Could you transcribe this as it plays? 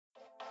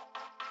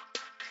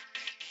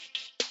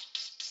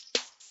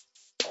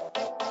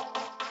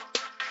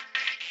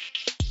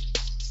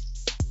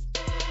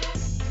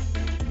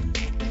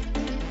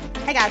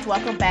Hey guys,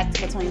 welcome back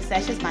to Between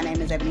Sessions. My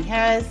name is Ebony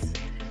Harris.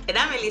 And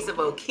I'm Elisa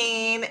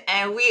Bokeen,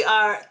 and we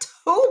are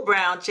two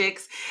brown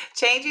chicks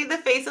changing the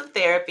face of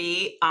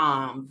therapy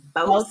on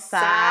both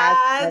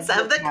sides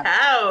of the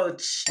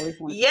couch.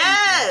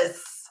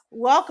 Yes.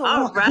 Welcome.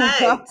 All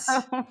right.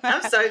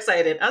 I'm so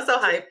excited. I'm so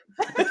hyped.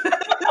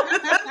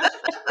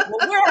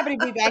 Well, we're happy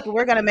to be back, and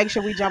we're going to make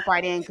sure we jump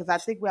right in because I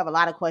think we have a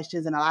lot of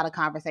questions and a lot of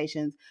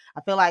conversations. I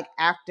feel like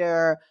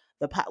after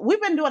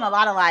we've been doing a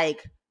lot of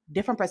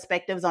different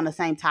perspectives on the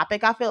same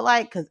topic, I feel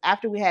like, because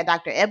after we had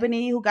Dr.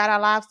 Ebony, who got our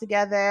lives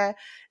together,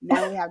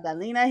 now we have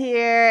Dalina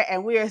here,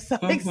 and we are so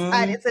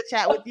excited to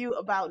chat with you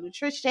about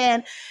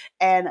nutrition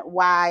and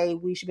why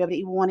we should be able to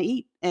even want to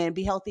eat and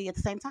be healthy at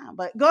the same time.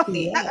 But go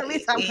ahead, at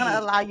least I'm going to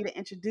allow you to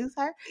introduce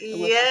her.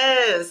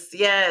 Yes.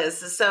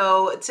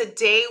 So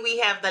today we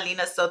have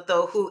Dalina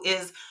Soto, who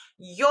is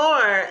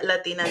your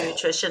Latina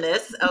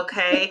nutritionist,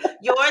 okay?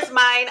 Yours,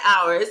 mine,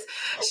 ours.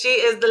 She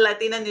is the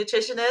Latina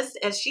nutritionist,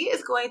 and she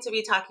is going to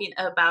be talking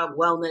about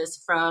wellness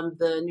from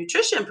the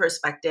nutrition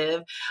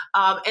perspective.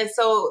 And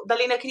so,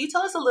 Dalina, can you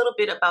tell us a little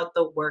bit about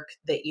the work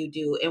that you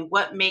do and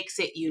what makes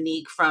it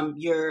unique from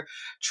your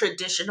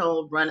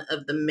traditional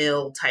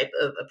run-of-the-mill type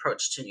of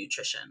approach to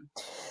nutrition?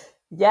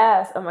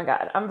 Yes. Oh my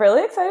God. I'm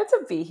really excited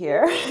to be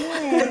here.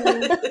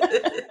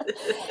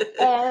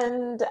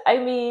 And I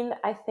mean,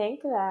 I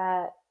think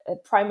that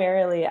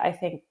primarily,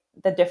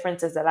 the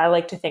difference is that I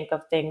like to think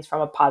of things from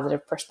a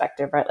positive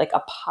perspective, right? Like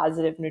a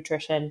positive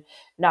nutrition,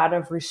 not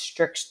a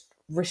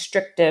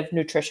restrictive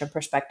nutrition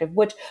perspective,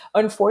 which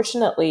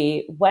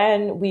unfortunately,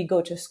 when we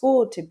go to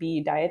school to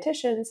be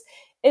dietitians,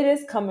 it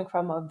is coming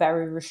from a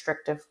very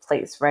restrictive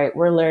place, right?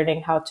 We're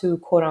learning how to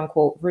quote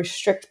unquote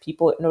restrict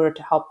people in order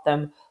to help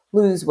them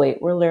lose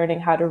weight. We're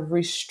learning how to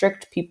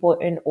restrict people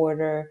in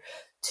order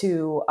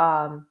to,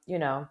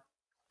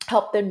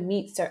 help them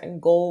meet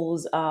certain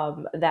goals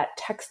that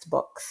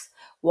textbooks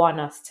want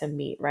us to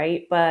meet,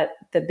 right? But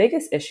the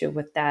biggest issue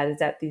with that is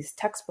that these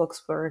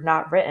textbooks were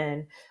not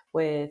written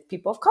with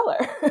people of color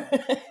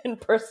in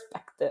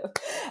perspective,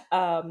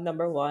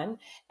 number one.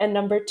 And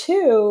number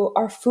two,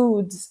 our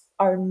foods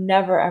are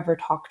never, ever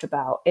talked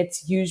about.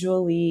 It's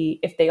usually,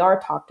 if they are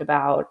talked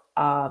about,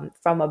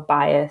 from a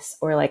bias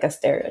or like a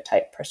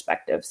stereotype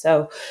perspective.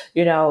 So,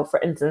 for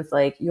instance,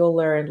 you'll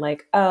learn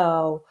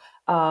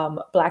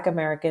Black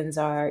Americans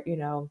are,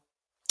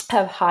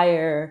 have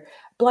higher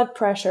blood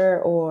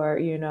pressure or,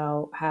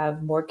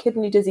 have more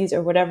kidney disease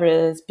or whatever it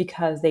is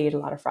because they eat a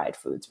lot of fried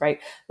foods, right?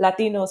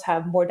 Latinos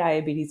have more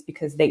diabetes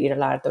because they eat a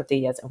lot of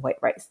tortillas and white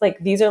rice.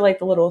 These are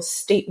the little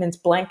statements,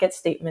 blanket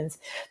statements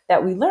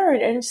that we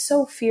learn, and it's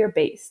so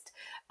fear-based.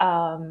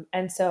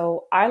 And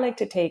so I like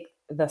to take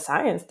the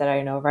science that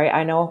I know, right?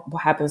 I know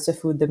what happens to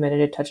food the minute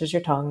it touches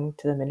your tongue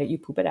to the minute you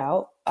poop it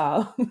out.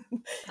 I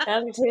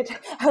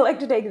like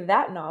to take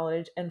that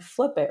knowledge and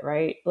flip it,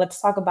 right?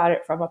 Let's talk about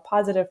it from a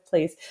positive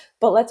place,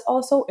 but let's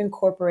also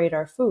incorporate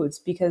our foods,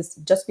 because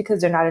just because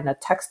they're not in a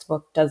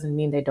textbook doesn't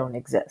mean they don't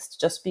exist.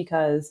 Just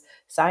because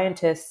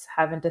scientists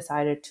haven't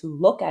decided to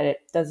look at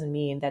it doesn't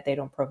mean that they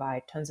don't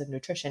provide tons of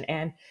nutrition.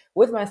 And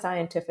with my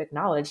scientific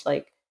knowledge,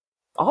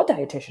 all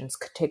dietitians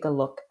could take a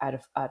look at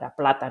a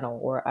plátano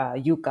or a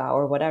yuca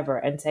or whatever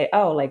and say,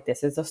 oh,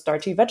 this is a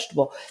starchy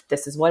vegetable.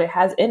 This is what it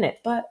has in it.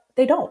 But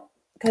they don't,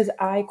 because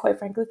I quite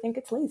frankly think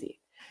it's lazy.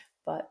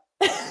 But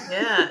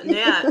yeah.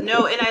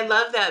 No, and I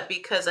love that,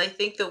 because I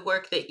think the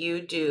work that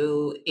you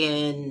do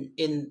in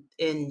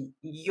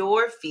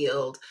your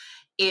field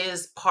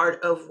is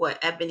part of what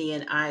Ebony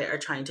and I are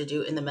trying to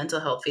do in the mental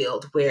health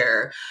field,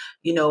 where,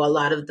 a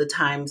lot of the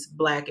times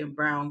Black and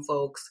brown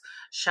folks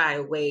shy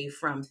away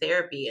from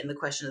therapy. And the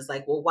question is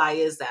well, why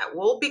is that?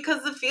 Well,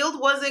 because the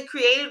field wasn't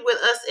created with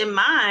us in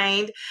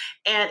mind,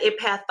 and it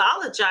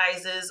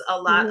pathologizes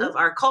a lot of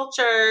our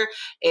culture.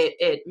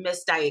 It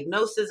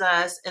misdiagnoses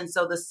us. And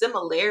so the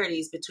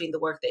similarities between the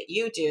work that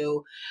you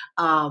do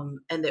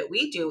and that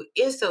we do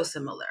is so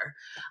similar.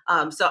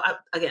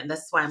 Again,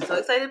 that's why I'm so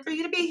excited for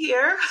you to be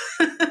here.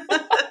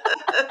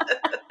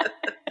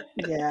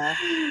 Yeah,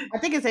 I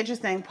think it's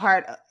interesting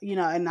part,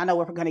 and I know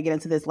we're going to get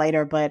into this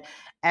later, but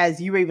as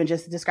you were even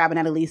just describing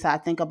that, Elisa, I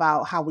think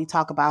about how we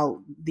talk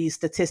about these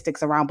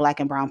statistics around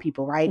Black and brown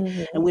people, right?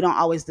 And we don't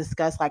always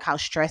discuss how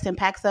stress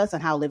impacts us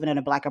and how living in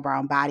a Black or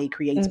brown body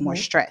creates more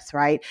stress,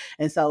 right?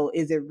 And so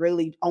is it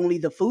really only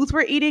the foods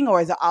we're eating, or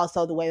is it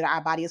also the way that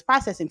our body is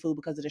processing food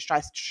because of the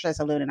stress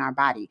of living in our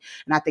body?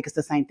 And I think it's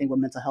the same thing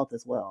with mental health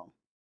as well.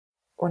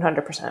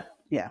 100%.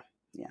 Yeah.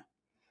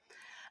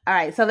 All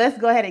right, so let's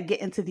go ahead and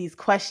get into these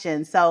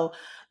questions. So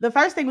the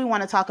first thing we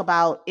want to talk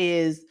about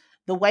is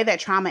the way that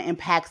trauma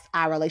impacts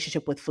our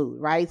relationship with food,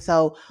 right?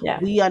 So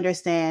we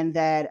understand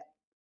that,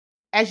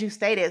 as you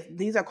stated,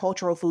 these are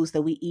cultural foods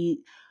that we eat,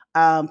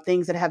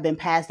 things that have been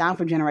passed down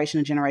from generation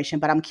to generation.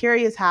 But I'm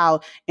curious how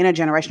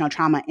intergenerational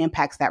trauma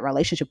impacts that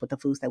relationship with the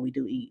foods that we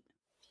do eat.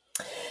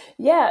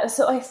 Yeah,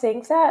 so I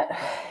think that,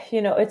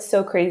 it's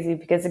so crazy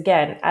because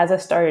again, as I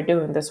started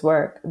doing this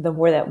work, the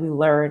more that we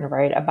learn,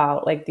 right,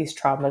 about like these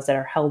traumas that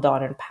are held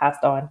on and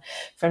passed on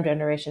from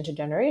generation to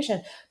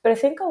generation. But I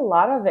think a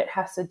lot of it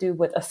has to do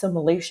with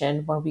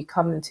assimilation when we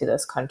come into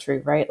this country,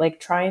 right? Like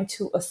trying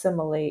to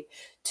assimilate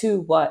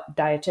to what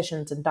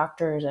dietitians and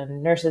doctors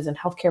and nurses and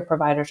healthcare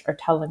providers are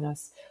telling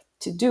us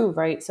to do,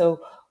 right?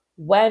 So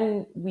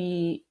when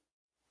we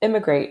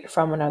immigrate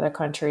from another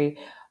country,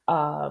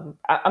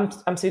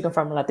 I'm speaking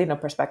from a Latino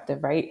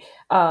perspective, right?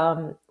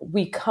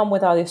 We come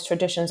with all these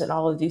traditions and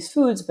all of these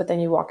foods, but then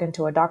you walk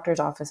into a doctor's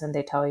office and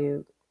they tell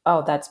you,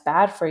 oh, that's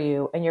bad for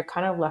you. And you're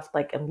kind of left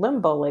like in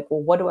limbo, like,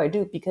 well, what do I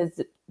do?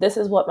 Because this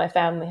is what my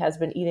family has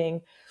been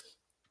eating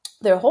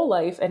their whole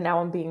life, and now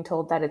I'm being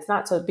told that it's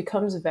not. So it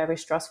becomes very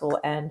stressful.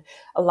 And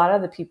a lot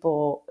of the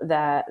people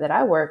that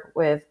I work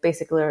with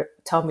basically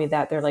tell me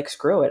that they're like,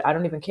 screw it, I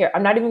don't even care,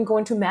 I'm not even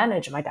going to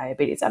manage my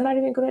diabetes, I'm not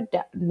even going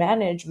to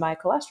manage my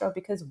cholesterol,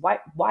 because why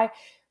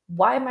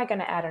am I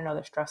going to add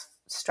another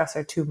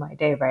stressor to my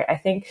day, right? I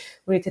think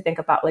we need to think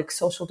about like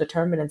social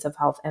determinants of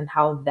health and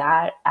how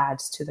that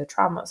adds to the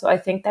trauma. So I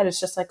think that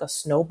it's just like a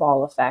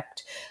snowball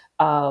effect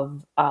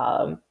of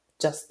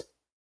just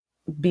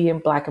being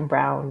black and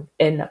brown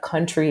in a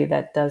country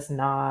that does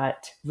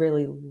not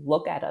really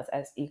look at us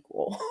as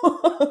equal.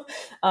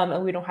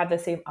 And we don't have the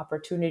same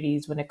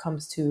opportunities when it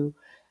comes to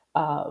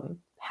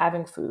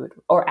having food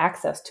or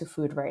access to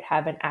food, right?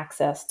 Having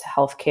access to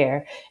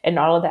healthcare, and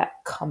all of that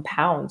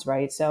compounds,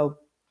 right? So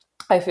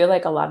I feel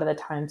like a lot of the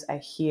times I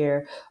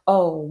hear,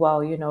 oh, well,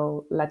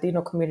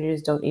 Latino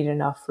communities don't eat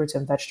enough fruits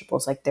and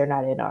vegetables, like they're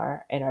not in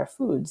our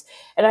foods.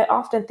 And I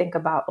often think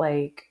about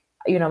like,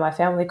 my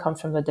family comes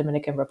from the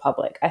Dominican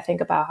Republic. I think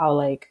about how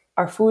like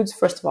our foods,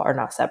 first of all, are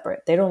not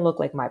separate. They don't look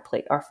like my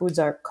plate. Our foods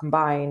are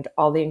combined.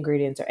 All the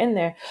ingredients are in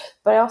there.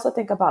 But I also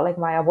think about like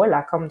my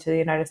abuela coming to the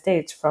United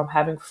States from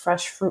having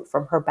fresh fruit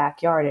from her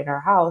backyard in her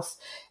house,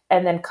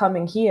 and then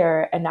coming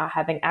here and not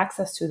having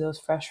access to those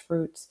fresh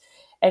fruits,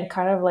 and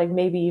kind of like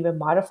maybe even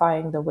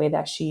modifying the way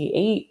that she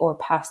ate or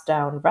passed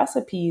down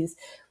recipes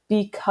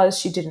because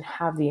she didn't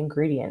have the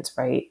ingredients,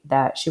 right,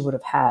 that she would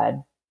have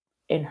had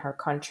in her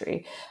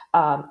country.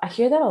 I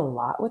hear that a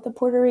lot with the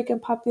Puerto Rican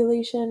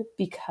population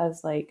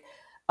because, like,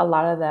 a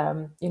lot of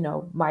them,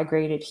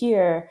 migrated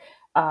here.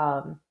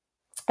 Um,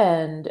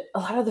 and a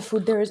lot of the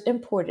food there is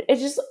imported.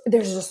 There's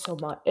just so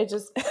much. It's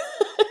just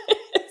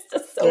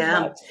so Yeah.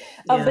 much.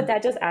 Yeah. But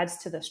that just adds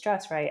to the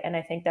stress, right? And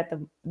I think that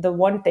the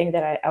one thing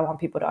that I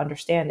want people to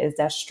understand is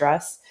that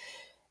stress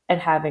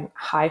and having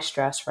high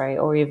stress, right,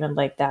 or even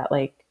like that,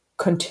 like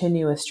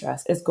continuous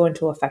stress, is going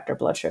to affect our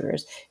blood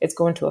sugars. It's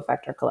going to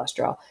affect our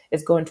cholesterol.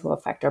 It's going to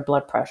affect our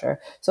blood pressure.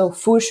 So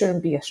food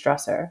shouldn't be a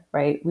stressor,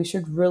 right? We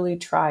should really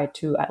try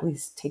to at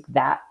least take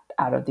that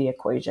out of the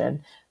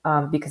equation,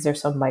 because there's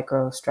some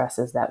micro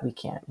stresses that we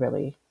can't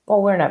really,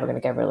 well, we're never going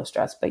to get really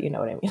stressed, but you know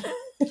what I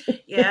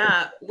mean.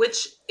 Yeah,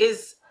 which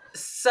is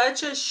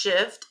such a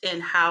shift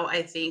in how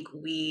I think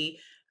we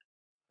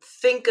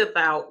think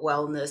about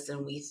wellness,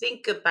 and we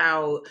think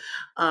about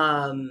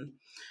um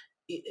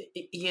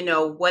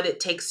what it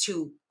takes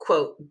to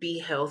quote be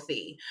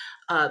healthy.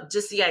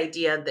 Just the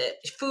idea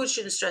that food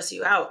shouldn't stress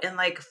you out, and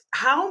like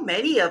how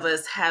many of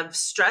us have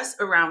stress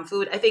around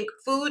food. I think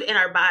food and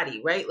our body,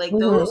 right, like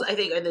those I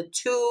think are the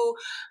two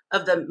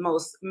of the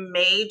most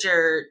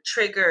major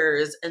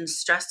triggers and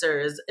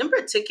stressors, in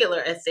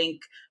particular I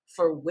think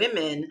for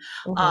women,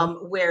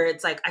 where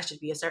it's like I should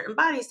be a certain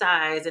body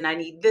size, and I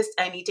need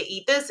to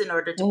eat this in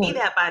order to be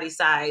that body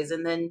size.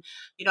 And then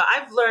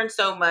I've learned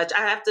so much. I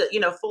have to,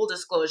 full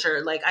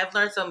disclosure, like I've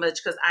learned so much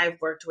because I've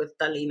worked with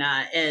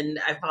Dalina and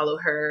I follow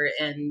her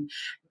and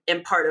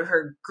part of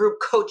her group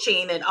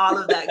coaching and all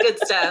of that good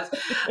stuff.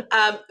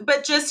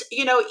 But just,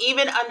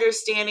 even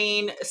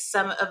understanding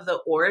some of the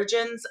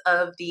origins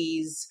of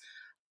these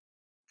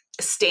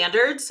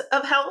standards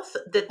of health,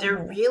 that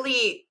they're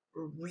really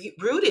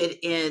rooted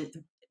in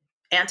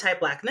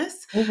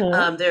anti-blackness.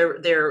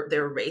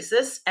 They're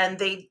racist,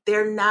 and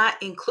they're not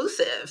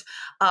inclusive.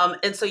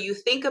 And so you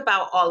think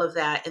about all of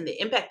that and the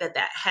impact that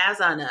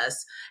has on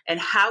us and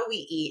how we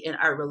eat in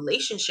our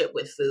relationship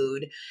with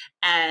food,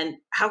 and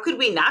how could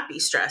we not be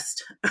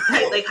stressed,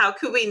 right? Like how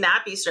could we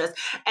not be stressed?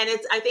 And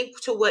it's, I think,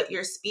 to what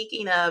you're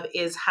speaking of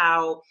is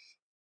how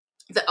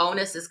the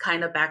onus is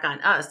kind of back on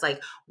us.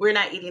 Like we're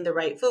not eating the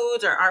right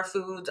foods, or our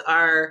foods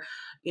are,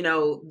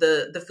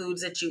 the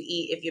foods that you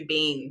eat if you're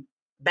being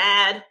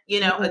bad,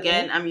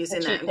 again, I'm using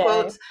that in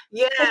quotes.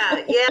 Yeah.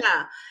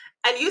 Yeah.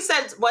 And you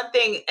said one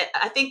thing,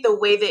 I think the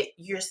way that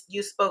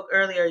you spoke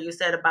earlier, you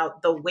said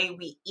about the way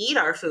we eat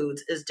our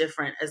foods is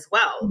different as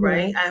well,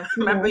 right? I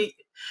remember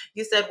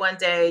you said one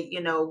day,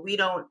 we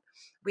don't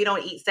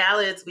eat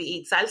salads, we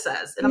eat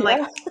salsas. And I'm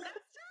like,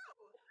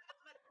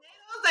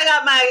 I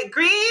got my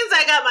greens,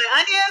 I got my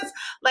onions.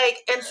 Like,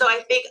 and so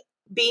I think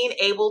being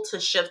able to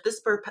shift this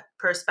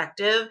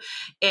perspective,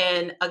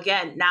 and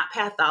again, not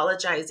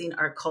pathologizing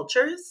our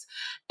cultures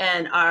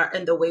and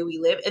the way we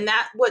live. And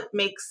that what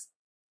makes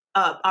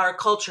our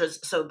culture is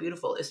so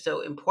beautiful is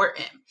so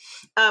important.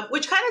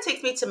 Which kind of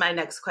takes me to my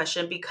next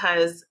question,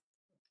 because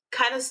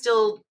kind of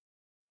still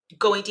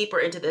going deeper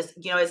into this,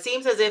 it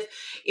seems as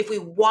if we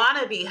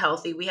want to be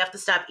healthy, we have to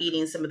stop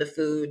eating some of the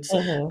foods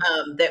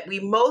that we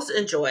most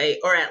enjoy,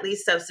 or at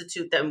least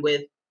substitute them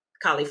with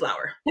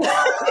cauliflower.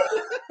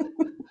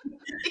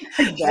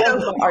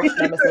 Arch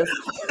nemesis.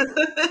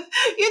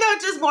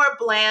 Just more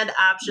bland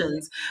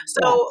options.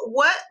 So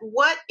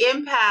what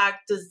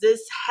impact does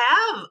this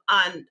have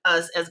on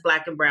us as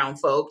Black and brown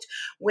folks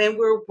when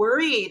we're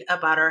worried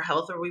about our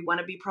health, or we want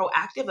to be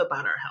proactive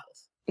about our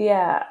health?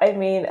 Yeah, I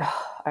mean,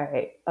 all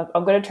right.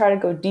 I'm going to try to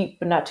go deep,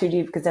 but not too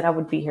deep, because then I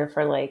would be here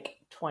for like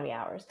 20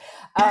 hours.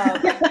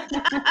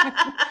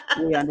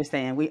 We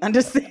understand.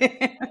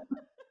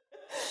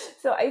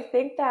 So I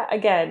think that,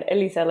 again,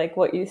 Elisa, like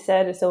what you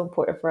said is so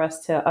important for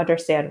us to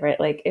understand, right?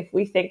 Like if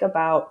we think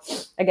about,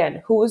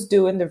 again, who's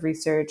doing the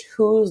research,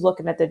 who's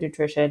looking at the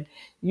nutrition,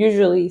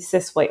 usually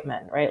cis white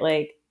men, right?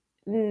 Like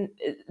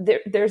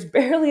there's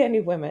barely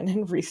any women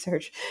in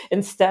research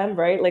in STEM,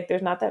 right? Like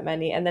there's not that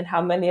many. And then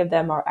how many of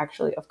them are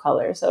actually of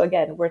color? So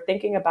again, we're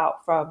thinking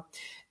about from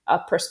a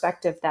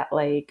perspective that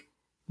like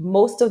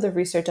most of the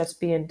research that's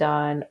being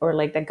done, or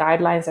like the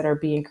guidelines that are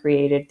being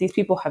created, these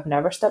people have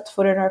never stepped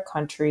foot in our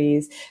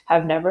countries,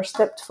 have never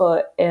stepped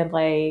foot in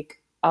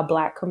like a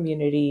Black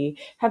community,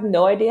 have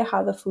no idea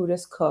how the food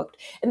is cooked.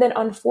 And then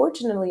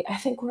unfortunately, I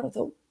think one of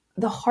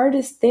the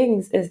hardest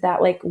things is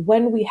that like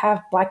when we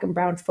have Black and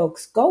brown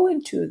folks go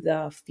into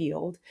the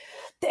field,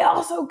 they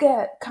also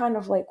get kind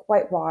of like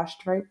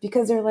whitewashed, right?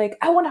 Because they're like,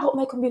 I want to help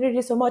my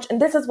community so much, and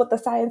this is what the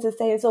science is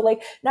saying. So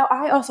like now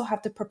I also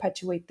have to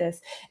perpetuate this.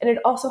 And it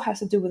also has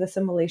to do with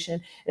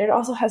assimilation. And it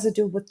also has to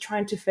do with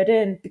trying to fit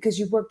in, because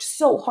you worked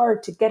so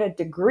hard to get a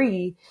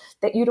degree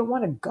that you don't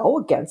want to go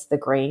against the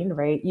grain,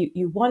 right?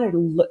 You want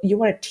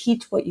to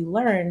teach what you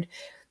learned.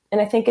 And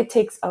I think it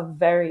takes a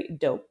very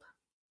dope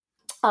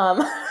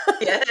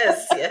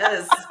yes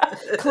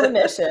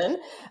clinician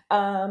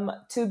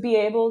to be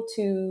able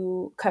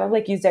to kind of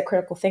like use that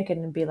critical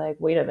thinking and be like,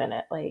 wait a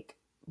minute, like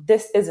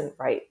this isn't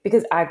right,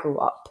 because I grew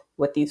up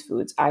with these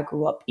foods, I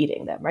grew up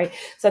eating them, right?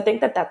 So I think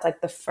that that's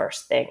like the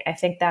first thing. I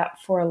think that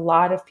for a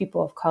lot of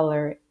people of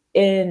color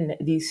in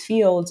these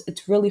fields,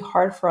 it's really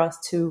hard for us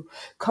to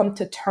come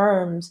to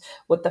terms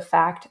with the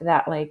fact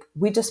that like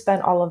we just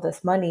spent all of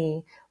this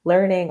money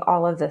learning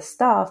all of this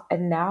stuff,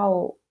 and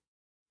now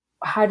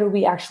how do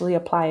we actually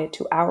apply it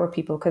to our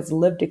people? Because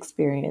lived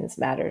experience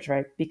matters,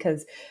 right?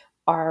 Because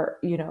our,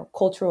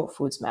 cultural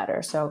foods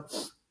matter. So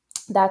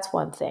that's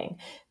one thing.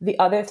 The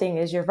other thing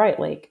is, you're right,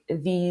 like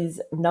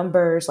these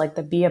numbers, like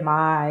the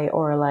BMI,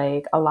 or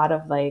like a lot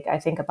of like, I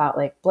think about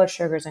like blood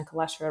sugars and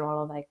cholesterol and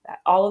all of like that.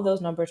 All of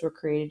those numbers were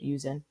created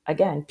using,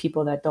 again,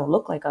 people that don't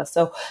look like us.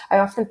 So I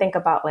often think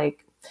about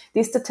like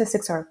these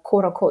statistics are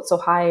quote unquote so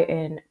high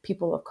in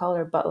people of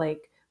color, but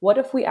like, what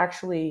if we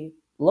actually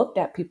looked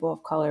at people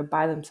of color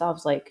by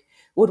themselves? Like,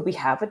 would we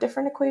have a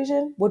different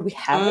equation? Would we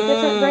have a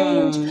different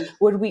range?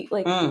 Would we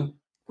like,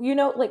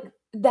 like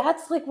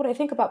that's like what I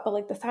think about, but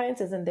like the science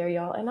isn't there,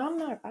 y'all. And I'm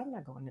not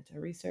going into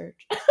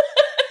research.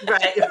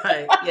 Right.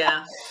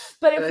 Yeah.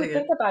 But if we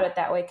think about it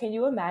that way, can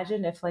you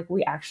imagine if like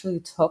we actually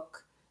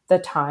took the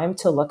time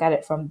to look at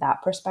it from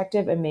that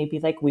perspective, and maybe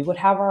like we would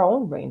have our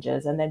own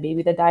ranges, and then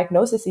maybe the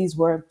diagnoses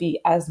wouldn't be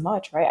as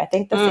much, right? I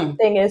think the same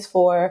thing is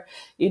for,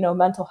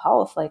 mental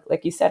health,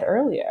 like you said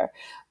earlier.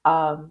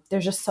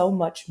 There's just so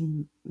much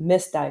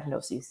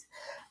misdiagnoses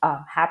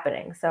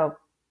happening. So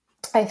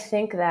I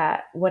think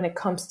that when it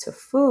comes to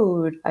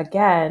food,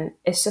 again,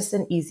 it's just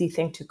an easy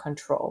thing to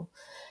control.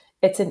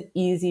 It's an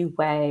easy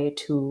way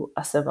to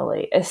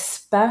assimilate,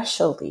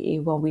 especially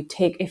when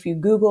if you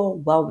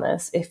Google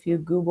wellness, if you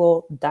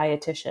Google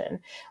dietitian,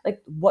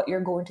 like what you're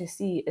going to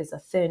see is a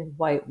thin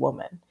white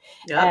woman.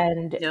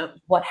 And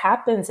what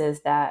happens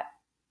is that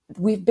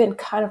we've been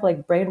kind of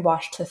like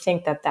brainwashed to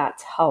think that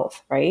that's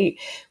health, right?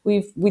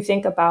 We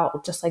think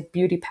about just like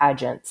beauty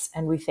pageants,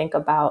 and we think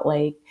about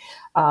like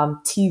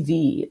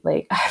TV.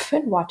 Like I've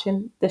been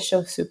watching this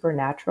show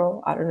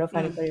Supernatural. I don't know if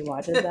anybody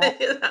watches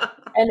that.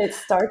 And it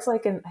starts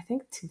like in, I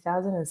think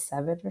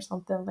 2007 or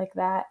something like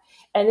that.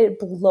 And it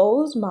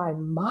blows my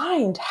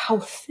mind how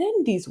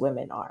thin these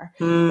women are.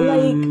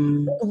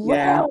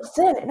 Real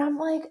thin. And I'm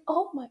like,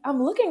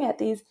 I'm looking at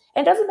these,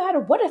 and it doesn't matter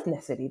what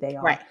ethnicity they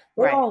are. Right.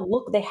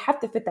 They have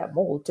to fit that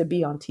mold to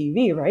be on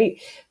TV, right?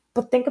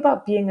 But think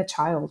about being a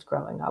child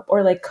growing up,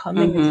 or like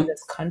coming into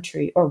this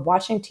country, or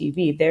watching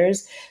TV.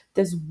 There's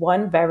this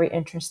one very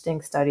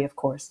interesting study, of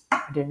course.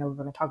 I didn't know we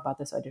were going to talk about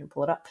this, so I didn't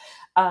pull it up.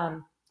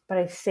 But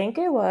I think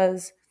I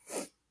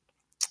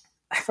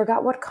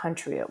forgot what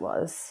country it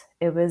was.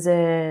 It was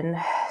in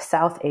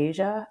South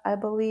Asia, I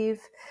believe.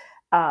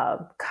 I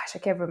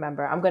can't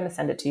remember. I'm going to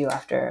send it to you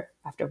after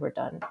we're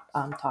done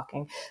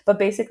talking. But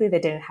basically, they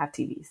didn't have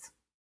TVs.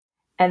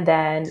 And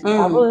then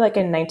probably like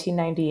in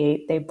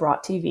 1998, they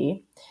brought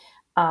TV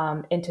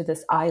into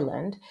this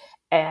island.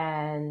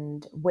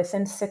 And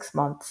within 6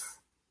 months,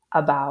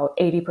 about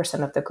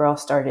 80% of the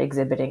girls started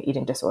exhibiting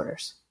eating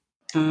disorders.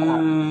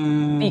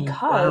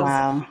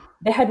 Because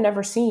they had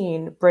never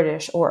seen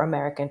British or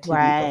American TV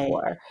Right.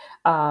 before.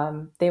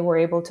 They were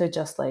able to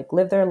just like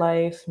live their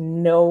life,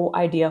 no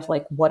idea of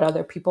like what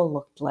other people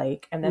looked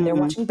like. And then they're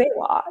watching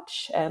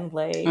Baywatch and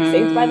like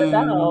Saved by the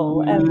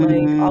Bell and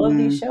like all of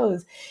these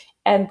shows.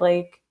 And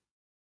like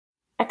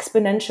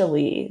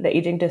exponentially, the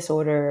eating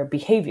disorder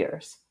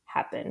behaviors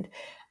happened.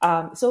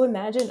 So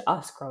imagine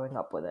us growing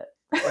up with it.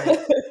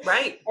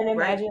 Right. And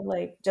imagine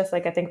like, just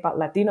like I think about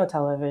Latino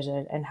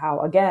television and how,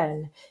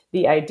 again,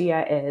 the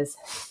idea is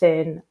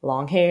thin,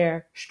 long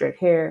hair, straight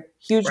hair,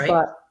 huge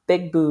butt,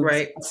 big boobs,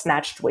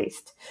 snatched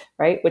waist,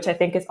 right? Which I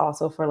think is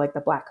also for like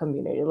the Black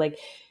community. Like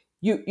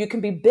you can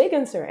be big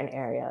in certain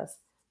areas,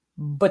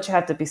 but you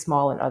have to be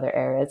small in other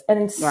areas.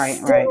 And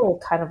still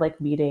kind of like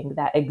meeting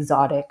that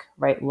exotic,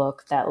 right,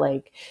 look, that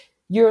like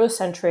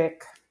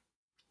Eurocentric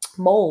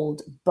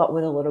mold, but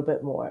with a little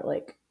bit more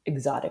like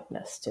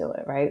exoticness to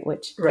it, right?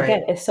 Which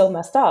again is so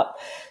messed up.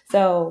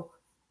 So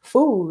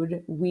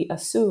food, we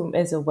assume,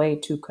 is a way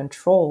to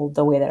control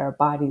the way that our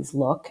bodies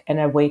look and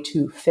a way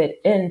to fit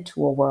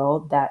into a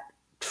world that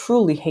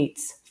truly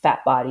hates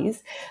fat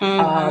bodies.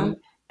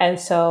 And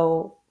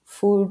so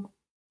food,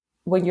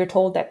 when you're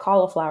told that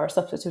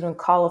substituting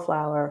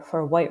cauliflower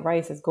for white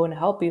rice is going to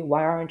help you,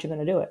 why aren't you going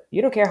to do it?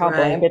 You don't care how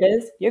bland it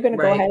is. You're going to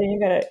go ahead and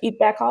you're going to eat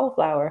that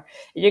cauliflower.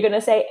 You're going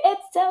to say,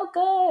 it's so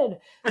good.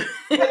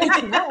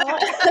 It's not.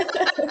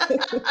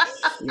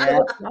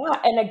 It's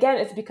not. And again,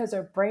 it's because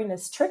our brain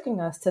is tricking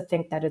us to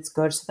think that it's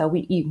good so that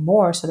we eat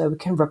more so that we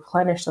can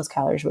replenish those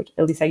calories, which,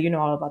 Elisa, you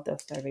know all about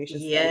those starvation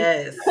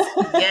Yes.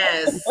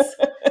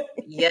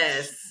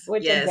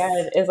 Which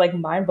again is like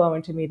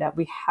mind-blowing to me that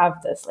we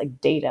have this like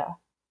data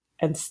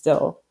and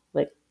still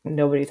like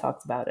nobody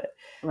talks about it.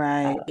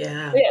 Right.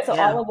 So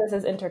all of this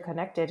is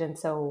interconnected. And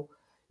so,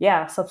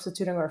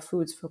 substituting our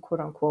foods for quote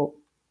unquote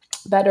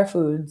better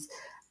foods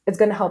is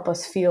going to help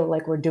us feel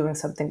like we're doing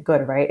something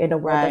good, right? In a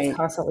world that's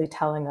constantly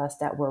telling us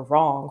that we're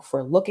wrong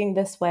for looking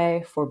this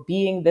way, for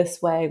being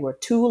this way, we're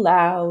too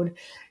loud,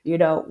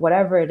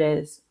 whatever it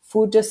is,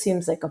 food just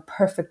seems like a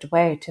perfect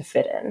way to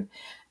fit in.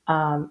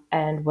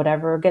 And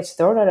whatever gets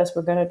thrown at us,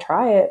 we're going to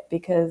try it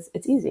because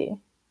it's easy,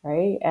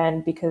 right?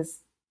 And because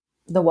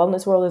the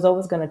wellness world is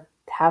always going to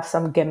have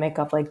some gimmick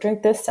of like,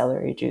 drink this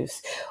celery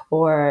juice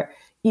or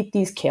eat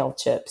these kale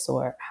chips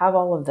or have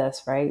all of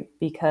this, right?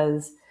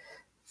 Because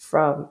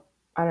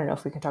I don't know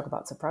if we can talk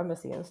about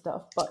supremacy and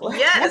stuff, but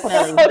like,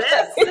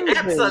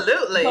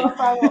 absolutely.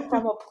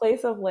 From a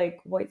place of like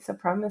white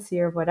supremacy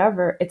or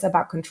whatever, it's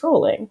about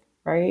controlling,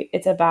 right?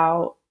 It's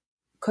about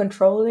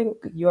controlling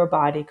your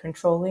body,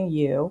 controlling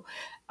you.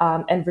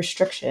 And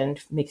restriction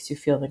makes you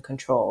feel in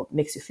control,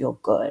 makes you feel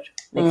good,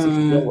 makes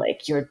you feel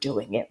like you're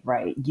doing it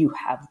right. You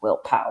have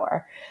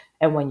willpower.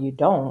 And when you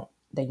don't,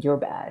 then you're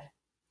bad.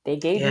 They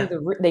gave you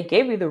the rules.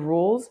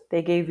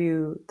 They gave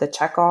you the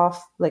check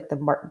off, like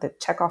the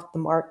check off the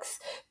marks,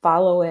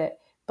 follow it.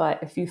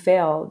 But if you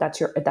fail,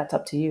 that's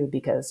up to you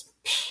because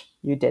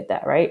you did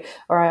that, right?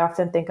 Or I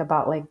often think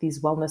about like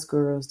these wellness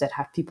gurus that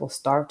have people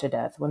starve to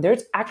death when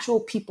there's actual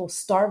people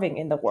starving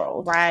in the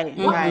world. Right.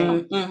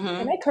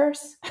 Can I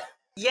curse?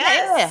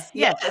 Yes.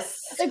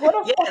 Like what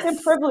a fucking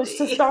privilege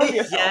to starve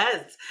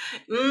yourself.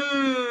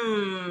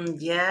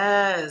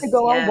 Yes. To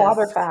go on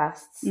water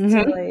fasts, to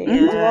like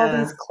do all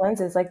these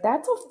cleanses. Like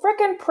that's a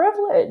freaking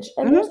privilege.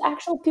 And there's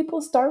actual people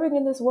starving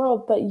in this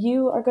world, but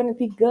you are going to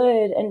be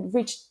good and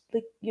reach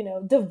like,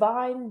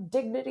 divine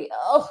dignity.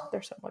 Oh,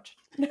 there's so much.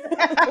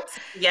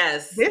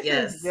 Yes. This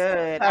is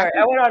good. All right,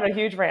 I went on a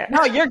huge rant.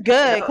 No, you're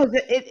good. Because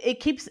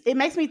it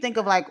makes me think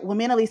of like when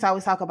me and Elisa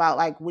always talk about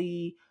like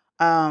we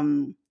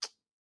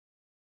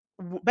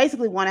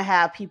basically want to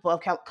have people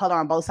of color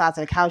on both sides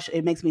of the couch.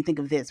 It makes me think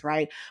of this,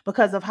 right?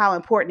 Because of how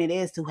important it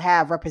is to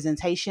have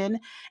representation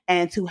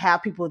and to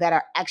have people that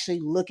are actually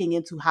looking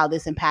into how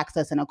this impacts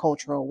us in a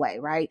cultural way,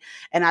 right?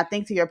 And I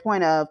think to your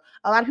point of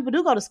a lot of people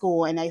do go to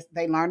school and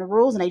they learn the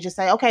rules and they just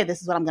say, okay,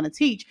 this is what I'm going to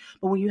teach.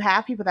 But when you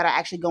have people that are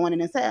actually going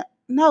in and say,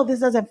 no, this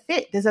doesn't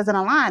fit, this doesn't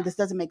align, this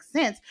doesn't make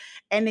sense,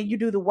 and then you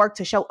do the work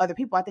to show other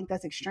people, I think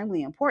that's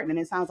extremely important. And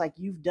it sounds like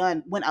you've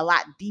went a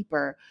lot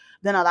deeper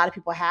than a lot of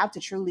people have to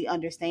truly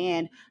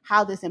understand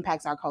how this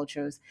impacts our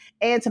cultures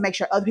and to make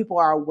sure other people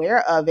are aware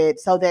of it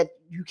so that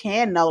you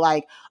can know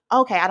like,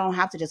 okay, I don't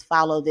have to just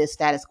follow this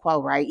status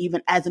quo, right?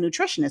 Even as a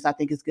nutritionist, I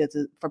think it's good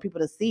for people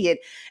to see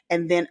it.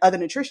 And then other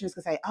nutritionists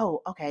can say,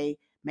 oh, okay,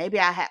 maybe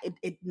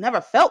it never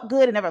felt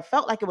good. It never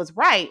felt like it was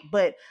right,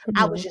 but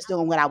I was just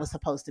doing what I was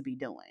supposed to be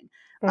doing.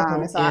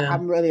 And so I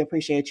really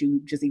appreciate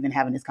you just even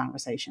having this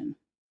conversation.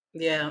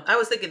 Yeah, I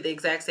was thinking the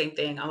exact same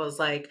thing. I was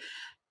like,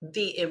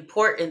 the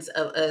importance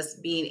of us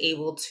being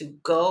able to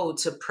go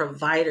to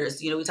providers.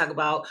 We talk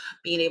about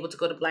being able to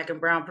go to Black and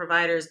brown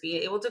providers,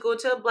 being able to go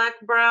to a Black,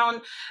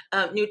 brown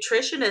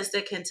nutritionist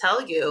that can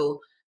tell you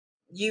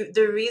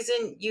the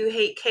reason you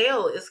hate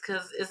kale is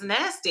because it's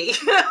nasty.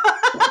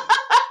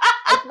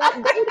 It's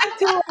not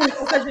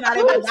because you're not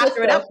able to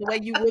doctor it up the way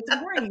you would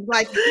some greens.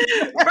 Like,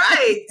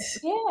 right.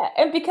 Yeah.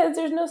 And because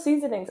there's no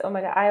seasonings. Oh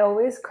my God. I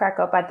always crack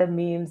up at the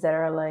memes that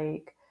are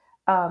like,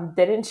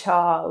 didn't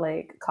y'all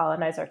like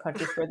colonize our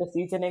country for the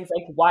seasonings?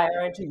 Like, why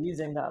aren't you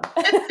using them?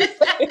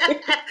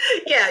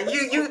 Yeah,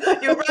 you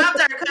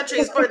robbed our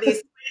countries for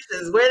these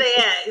spices. Where they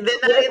at?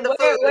 They're not in the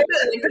food.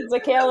 Because the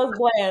kale is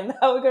bland.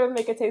 How are we gonna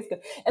make it taste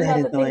good? And That that's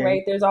is the thing, hilarious.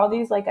 right? There's all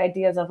these like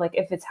ideas of like,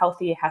 if it's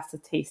healthy, it has to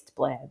taste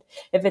bland.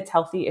 If it's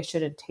healthy, it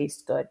shouldn't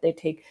taste good. They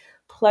take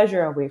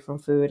pleasure away from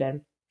food,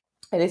 and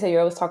they say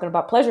you're always talking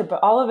about pleasure, but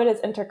all of it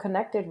is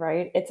interconnected,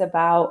 right? It's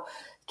about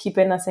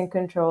keeping us in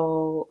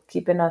control,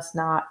 keeping us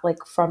not like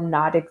from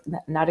not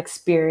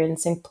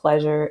experiencing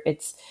pleasure.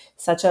 It's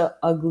such a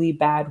ugly,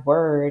 bad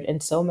word in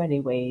so many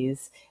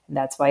ways, and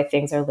that's why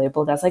things are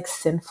labeled as like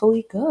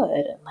sinfully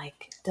good and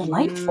like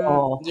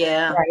delightful,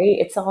 Yeah. right?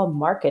 It's all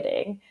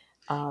marketing,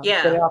 but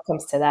Yeah. it all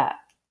comes to that.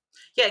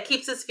 Yeah, it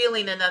keeps us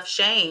feeling enough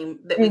shame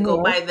that we go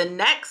Mm-hmm. buy the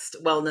next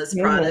wellness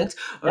Mm-hmm. product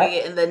or Yep.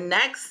 get in the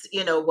next,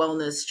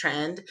 wellness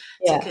trend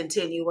Yeah. to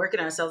continue working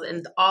on ourselves.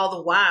 And all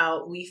the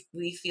while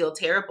we feel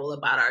terrible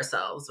about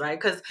ourselves, right?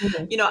 Because,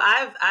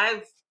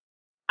 Mm-hmm.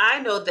 I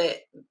know that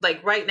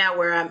like right now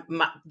where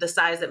the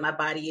size that my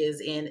body is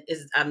in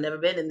is I've never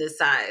been in this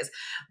size,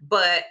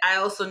 but I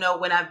also know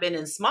when I've been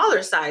in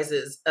smaller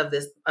sizes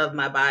of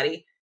my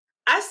body,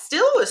 I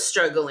still was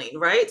struggling,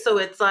 right? So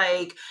it's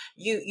like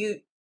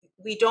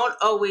we don't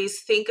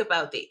always think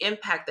about the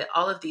impact that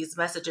all of these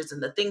messages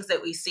and the things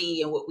that we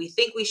see and what we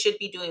think we should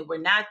be doing,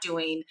 we're not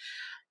doing.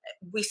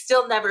 We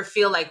still never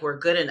feel like we're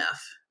good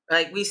enough.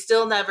 Like we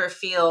still never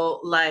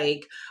feel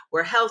like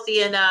we're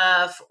healthy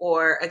enough,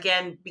 or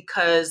again,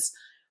 because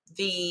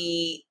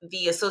the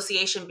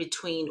association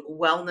between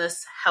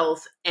wellness,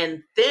 health,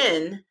 and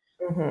thin,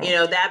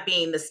 Mm-hmm. that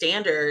being the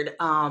standard.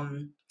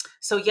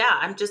 So yeah,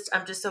 I'm just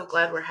so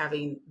glad we're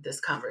having this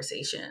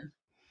conversation.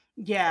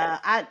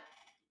 Yeah,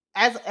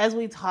 as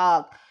we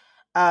talk,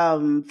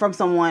 from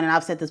someone, and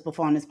I've said this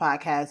before on this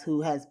podcast,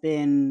 who has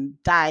been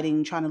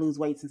dieting, trying to lose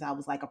weight since I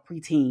was like a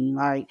preteen,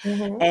 right?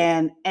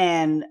 Mm-hmm.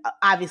 And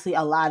obviously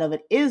a lot of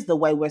it is the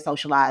way we're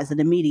socialized and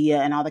the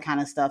media and all the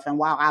kind of stuff. And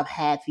while I've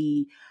had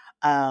the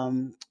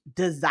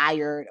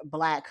desired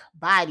Black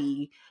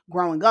body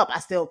growing up, I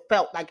still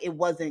felt like it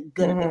wasn't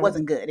good. Mm-hmm. It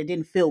wasn't good. It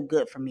didn't feel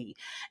good for me.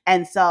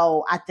 And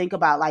so I think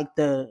about like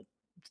the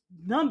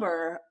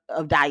number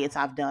of diets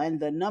I've done,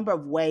 the number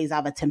of ways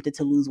I've attempted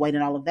to lose weight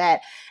and all of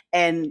that.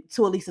 And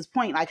to Elisa's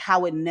point, like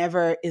how it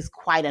never is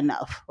quite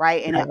enough,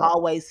 right? And it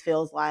always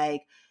feels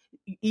like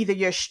either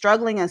you're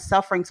struggling and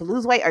suffering to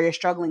lose weight or you're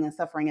struggling and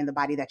suffering in the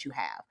body that you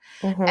have.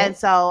 Mm-hmm. And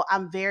so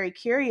I'm very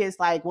curious,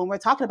 like when we're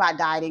talking about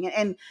dieting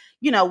and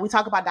we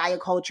talk about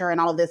diet culture and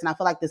all of this, and I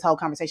feel like this whole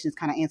conversation is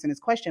kind of answering this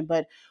question,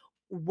 but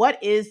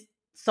what is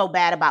so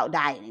bad about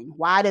dieting?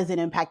 Why does it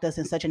impact us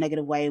in such a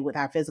negative way with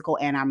our physical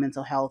and our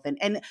mental health?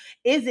 And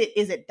is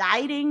it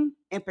dieting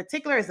in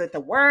particular? Is it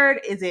the word?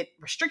 Is it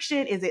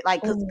restriction? Is it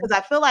like, because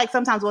I feel like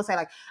sometimes we'll say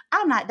like,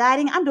 I'm not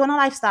dieting, I'm doing a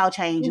lifestyle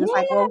change. And it's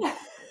like, well,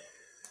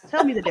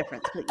 tell me the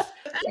difference, please,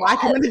 so I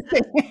can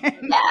understand.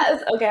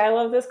 Yes. Okay. I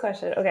love this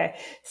question. Okay.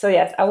 So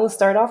yes, I will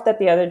start off that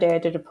the other day I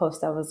did a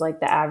post that was like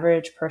the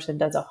average person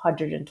does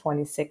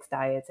 126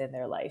 diets in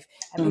their life.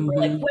 And people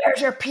were like, where's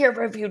your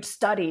peer-reviewed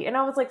study? And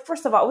I was like,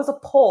 first of all, it was a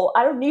poll.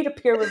 I don't need a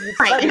peer-reviewed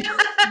study.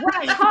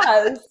 Right.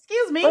 Because,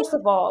 excuse me. First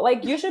of all,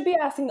 like you should be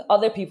asking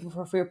other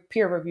people for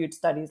peer-reviewed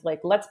studies.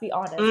 Like, let's be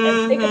honest.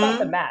 And think about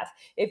the math.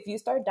 If you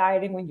start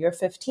dieting when you're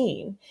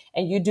 15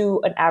 and you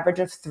do an average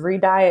of 3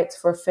 diets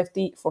for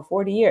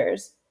 40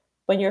 years,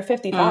 when you're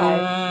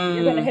 55,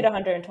 you're going to hit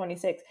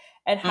 126.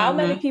 And how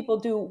many people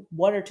do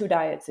 1 or 2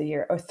 diets a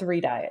year or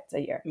 3 diets a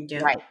year? Yeah.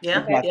 Right.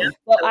 Yeah. Exactly. Yeah.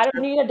 So I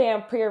don't need a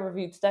damn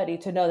peer-reviewed study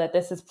to know that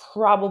this is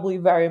probably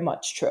very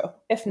much true,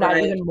 if not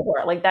Right. even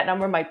more. Like that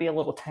number might be a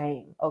little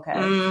tame. Okay.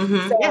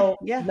 Mm-hmm. So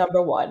Yeah.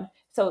 number one.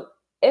 So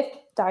if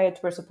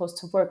diets were supposed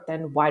to work,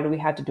 then why do we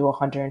have to do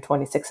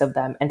 126 of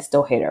them and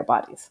still hate our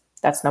bodies?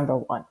 That's number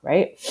one,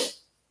 right?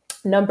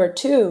 Number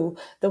two,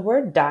 the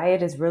word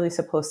diet is really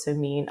supposed to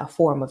mean a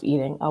form of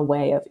eating, a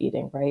way of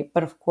eating, right?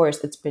 But of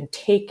course, it's been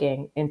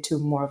taken into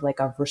more of like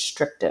a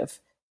restrictive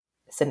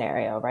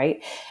scenario,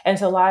 right? And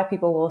so a lot of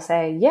people will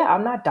say, yeah,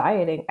 I'm not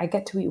dieting. I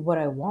get to eat what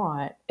I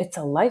want. It's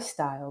a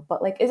lifestyle.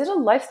 But like, is it a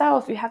lifestyle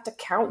if you have to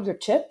count your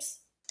chips?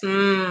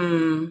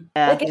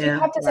 Like if you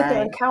have to sit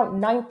there and count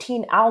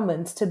 19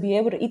 almonds to be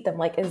able to eat them,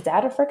 like, is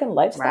that a freaking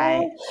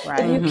lifestyle? Right.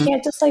 If you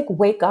can't just like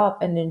wake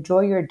up and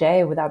enjoy your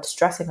day without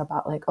stressing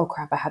about like, oh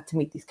crap, I have to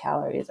meet these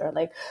calories, or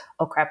like,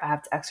 oh crap, I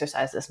have to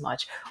exercise this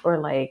much, or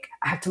like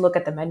I have to look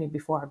at the menu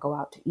before I go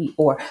out to eat,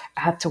 or I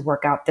have to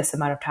work out this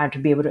amount of time to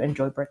be able to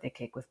enjoy birthday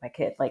cake with my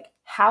kid. Like,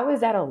 how is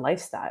that a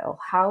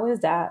lifestyle? How is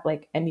that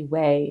like any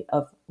way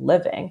of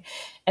living?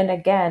 And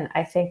again,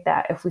 I think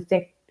that if we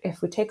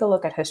take a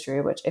look at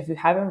history, which if you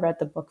haven't read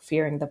the book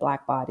Fearing the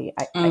Black Body,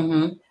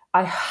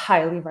 I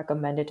highly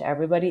recommend it to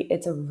everybody.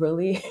 It's a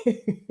really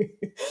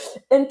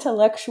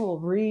intellectual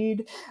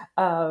read.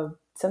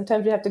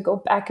 sometimes you have to go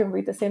back and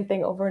read the same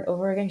thing over and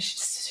over again.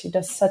 She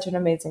does such an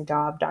amazing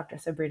job, Dr.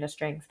 Sabrina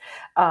Strings,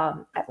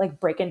 at like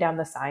breaking down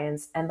the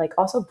science and like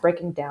also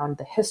breaking down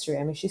the history.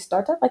 I mean, she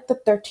starts at like the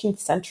 13th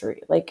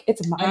century. Like,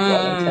 it's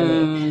mind-blowing to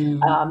me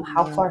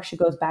how far she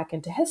goes back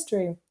into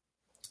history.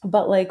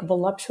 But like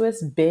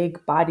voluptuous,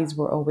 big bodies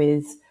were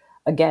always,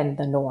 again,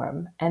 the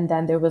norm. And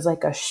then there was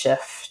like a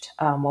shift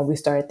when we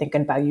started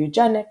thinking about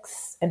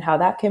eugenics and how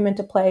that came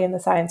into play in the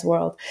science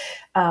world.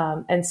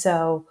 And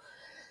so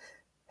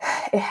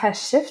it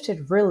has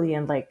shifted really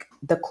in like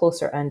the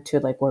closer end to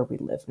like where we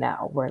live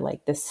now, where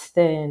like this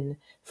thin,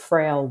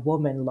 frail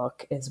woman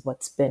look is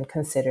what's been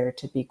considered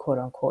to be quote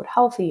unquote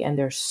healthy. And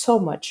there's so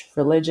much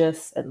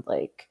religious and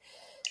like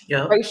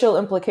racial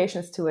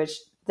implications to it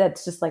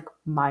that's just like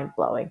mind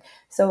blowing.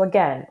 So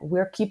again,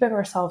 we're keeping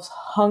ourselves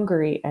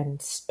hungry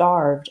and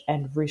starved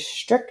and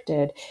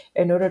restricted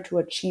in order to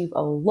achieve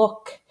a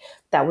look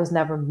that was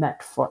never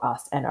meant for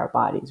us and our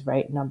bodies,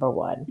 right? Number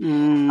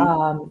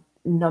one.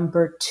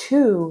 Number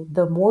two,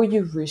 the more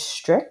you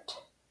restrict,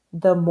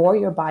 the more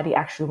your body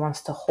actually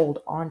wants to hold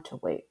on to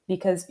weight,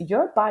 because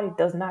your body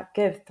does not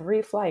give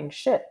three flying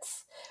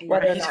shits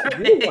whether or not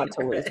you want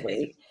to lose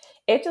weight.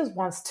 It just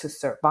wants to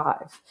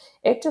survive.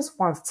 It just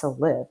wants to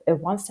live. It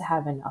wants to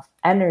have enough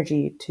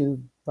energy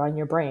to run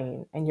your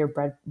brain and your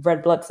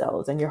red blood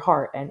cells and your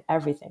heart and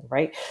everything,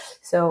 right?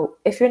 So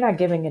if you're not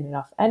giving it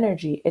enough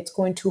energy, it's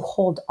going to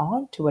hold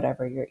on to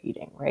whatever you're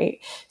eating, right?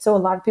 So a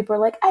lot of people are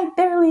like, I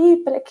barely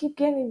eat, but I keep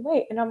gaining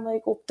weight. And I'm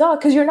like, well, duh,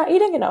 because you're not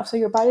eating enough. So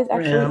your body's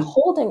actually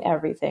holding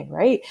everything,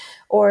 right?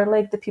 Or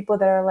like the people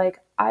that are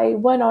like, I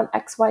went on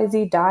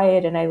XYZ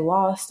diet and I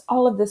lost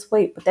all of this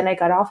weight, but then I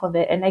got off of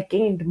it and I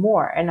gained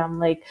more. And I'm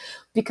like,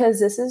 because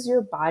this is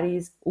your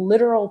body's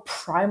literal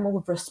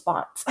primal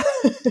response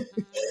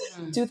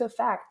to the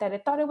fact that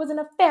it thought it was in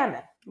a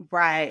famine.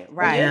 Right.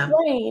 Your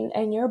brain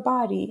and your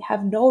body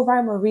have no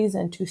rhyme or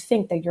reason to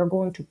think that you're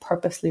going to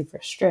purposely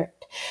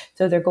restrict.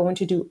 So they're going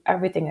to do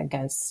everything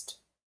against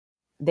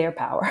their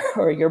power,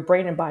 or your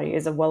brain and body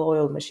is a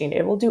well-oiled machine.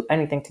 It will do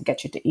anything to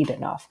get you to eat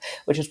enough,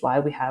 which is why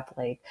we have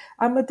like,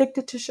 I'm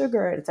addicted to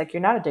sugar. It's like,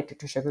 you're not addicted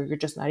to sugar. You're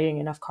just not eating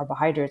enough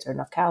carbohydrates or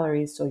enough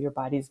calories. So your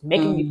body's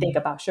making you think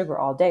about sugar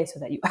all day so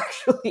that you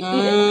actually eat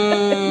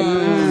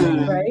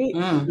it,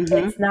 right?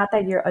 It's not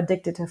that you're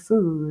addicted to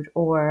food,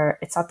 or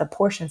it's not the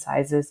portion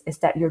sizes. It's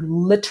that you're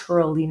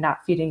literally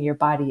not feeding your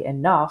body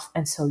enough.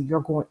 And so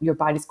your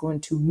body's going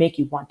to make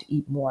you want to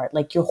eat more.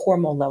 Like your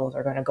hormone levels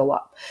are going to go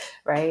up,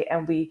 right?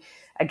 And we,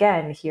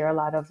 again, hear a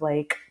lot of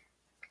like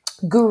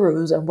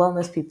gurus and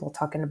wellness people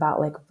talking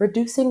about like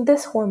reducing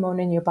this hormone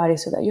in your body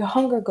so that your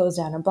hunger goes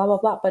down and blah, blah,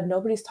 blah. But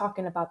nobody's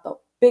talking about the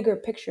bigger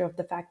picture of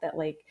the fact that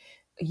like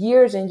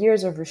years and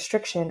years of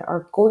restriction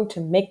are going to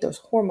make those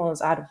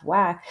hormones out of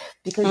whack,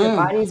 because your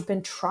body's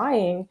been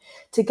trying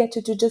to get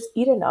you to just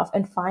eat enough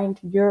and find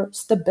your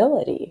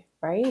stability,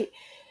 right?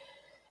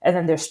 And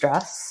then there's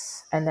stress.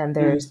 And then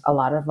there's a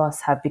lot of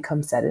us have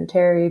become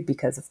sedentary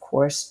because, of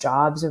course,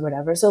 jobs or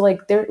whatever. So like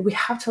we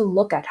have to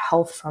look at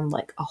health from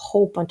like a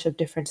whole bunch of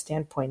different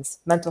standpoints: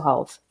 mental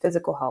health,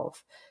 physical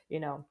health,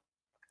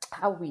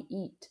 how we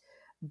eat.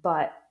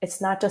 But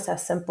it's not just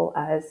as simple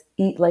as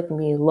eat like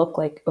me, look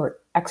like, or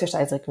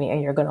exercise like me,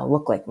 and you're going to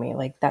look like me.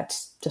 Like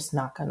that's just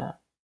not going to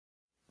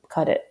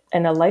cut it.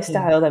 And a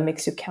lifestyle that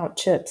makes you count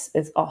chips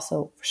is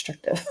also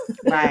restrictive.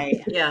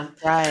 Right. Yeah.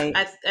 Right.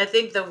 I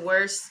think the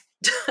worst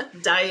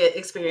diet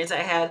experience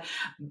I had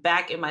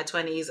back in my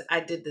 20s,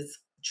 I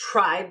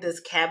tried this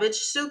cabbage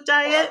soup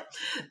diet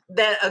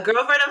that a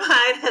girlfriend of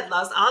mine had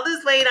lost all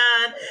this weight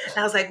on. And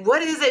I was like,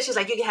 what is it? She's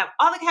like, you can have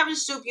all the cabbage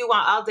soup you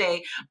want all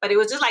day, but it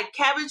was just like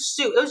cabbage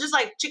soup. It was just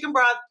like chicken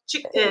broth,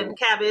 chicken,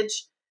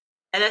 cabbage.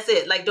 And that's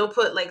it. Like, don't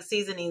put like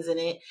seasonings in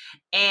it.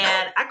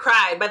 And I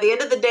cried. By the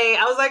end of the day,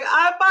 I was like,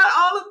 I bought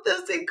all of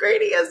this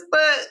ingredients,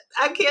 but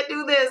I can't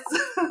do this.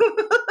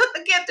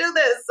 I can't do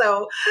this.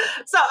 So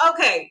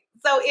okay.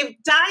 So if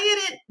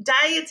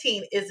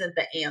dieting isn't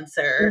the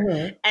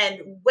answer and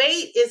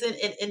weight isn't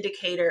an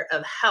indicator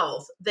of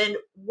health, then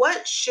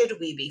what should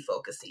we be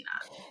focusing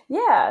on?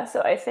 Yeah.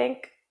 So I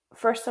think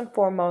first and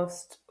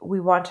foremost, we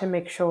want to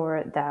make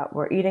sure that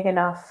we're eating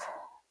enough,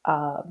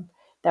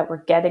 that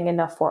we're getting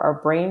enough for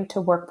our brain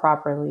to work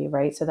properly,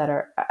 right? So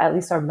that at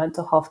least our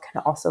mental health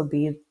can also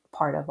be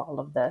part of all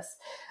of this.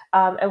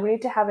 And we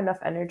need to have enough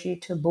energy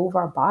to move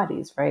our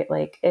bodies, right?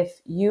 Like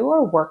if you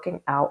are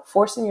working out,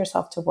 forcing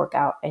yourself to work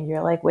out, and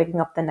you're like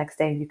waking up the next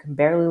day and you can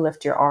barely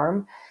lift your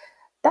arm,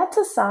 that's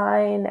a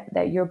sign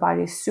that your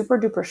body's super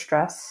duper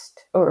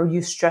stressed, or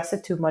you stress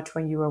it too much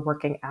when you were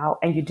working out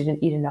and you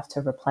didn't eat enough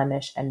to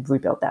replenish and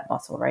rebuild that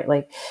muscle, right?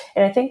 Like,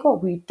 and I think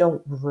what we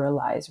don't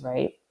realize,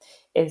 right,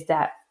 is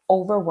that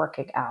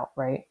overworking out,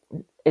 right,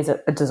 is a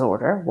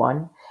disorder,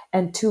 one.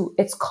 And two,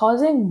 it's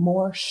causing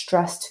more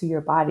stress to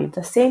your body.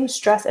 The same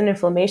stress and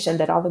inflammation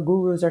that all the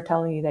gurus are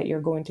telling you that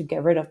you're going to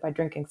get rid of by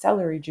drinking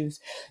celery juice,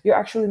 you're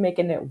actually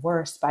making it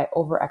worse by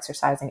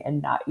over-exercising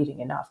and not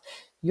eating enough.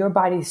 Your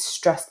body's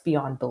stressed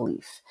beyond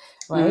belief,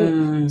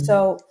 right?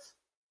 So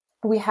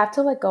we have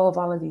to let go of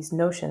all of these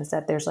notions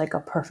that there's like a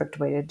perfect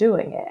way to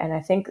doing it. And I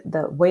think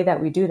the way that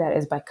we do that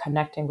is by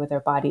connecting with our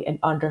body and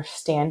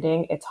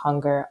understanding its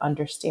hunger,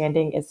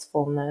 understanding its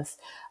fullness,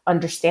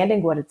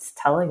 understanding what it's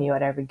telling you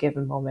at every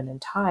given moment in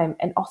time,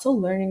 and also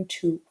learning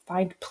to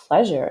find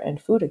pleasure in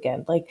food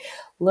again. Like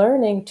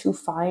learning to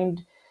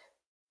find,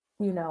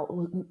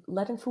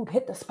 letting food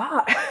hit the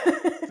spot.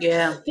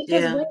 Yeah.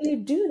 Because when you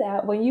do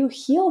that, when you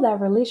heal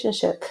that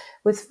relationship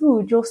with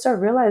food, you'll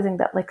start realizing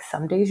that like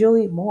some days you'll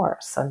eat more,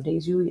 some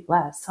days you eat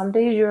less. Some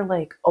days you're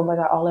like, oh my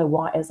God, all I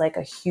want is like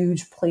a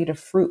huge plate of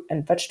fruit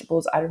and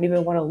vegetables. I don't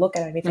even want to look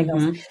at anything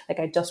else. Like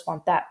I just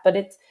want that.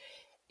 But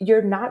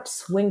you're not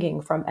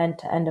swinging from end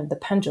to end of the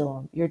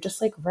pendulum. You're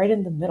just like right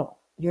in the middle.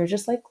 You're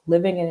just like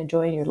living and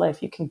enjoying your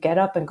life. You can get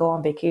up and go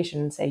on vacation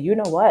and say, you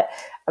know what?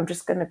 I'm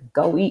just going to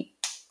go eat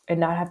and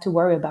not have to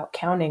worry about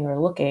counting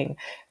or looking,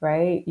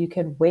 right? You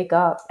can wake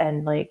up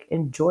and like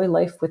enjoy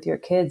life with your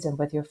kids and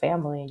with your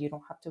family, and you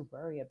don't have to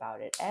worry about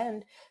it.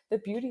 And the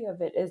beauty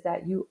of it is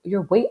that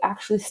your weight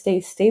actually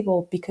stays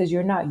stable because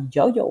you're not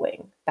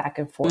yo-yoing back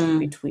and forth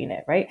between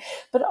it, right?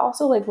 But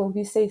also like when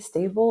we say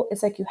stable,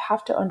 it's like you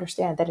have to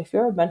understand that if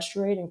you're a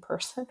menstruating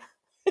person,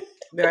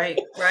 right.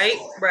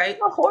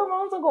 the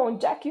hormones are going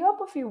to jack you up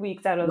a few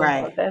weeks out of the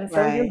month. And so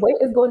your Right. weight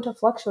is going to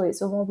fluctuate.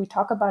 So when we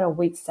talk about a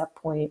weight set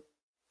point,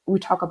 we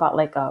talk about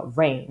like a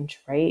range,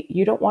 right?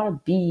 You don't want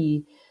to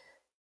be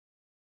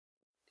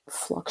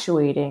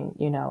fluctuating,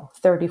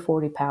 30,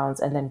 40 pounds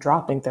and then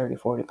dropping 30,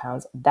 40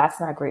 pounds. That's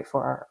not great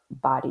for our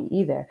body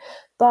either.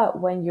 But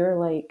when you're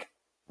like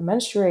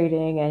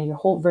menstruating and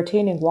you're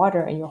retaining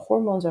water and your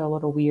hormones are a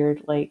little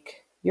weird,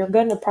 like you're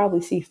going to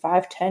probably see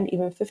 5, 10,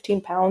 even 15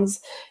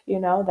 pounds,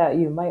 that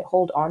you might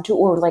hold on to,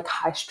 or like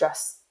high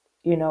stress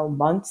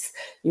months,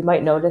 you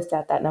might notice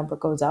that number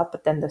goes up,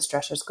 but then the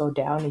stressors go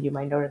down and you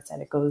might notice that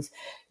it goes,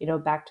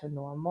 back to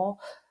normal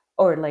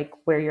or like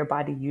where your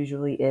body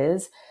usually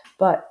is.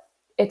 But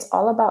it's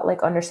all about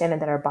like understanding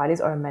that our bodies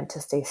are meant to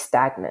stay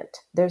stagnant.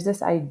 There's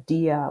this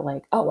idea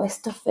like, oh, I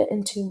still fit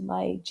into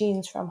my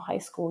jeans from high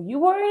school. You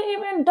weren't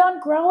even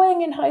done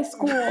growing in high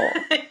school.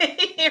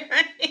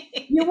 Right.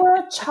 You were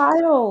a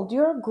child.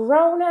 You're a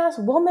grown-ass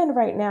woman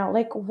right now.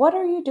 Like, what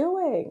are you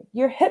doing?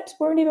 Your hips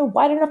weren't even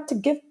wide enough to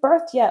give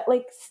birth yet.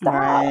 Like,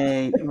 stop.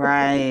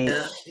 Right.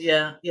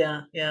 Yeah.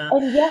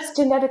 And yes,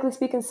 genetically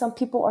speaking, some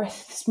people are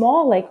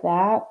small like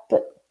that,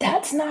 but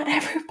that's not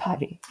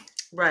everybody.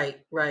 Right.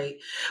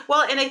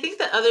 Well, and I think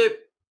the other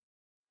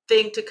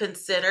thing to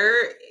consider,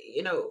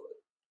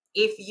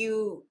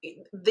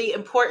 the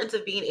importance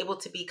of being able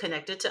to be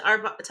connected to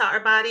our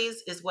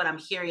bodies is what I'm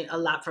hearing a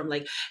lot from,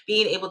 like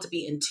being able to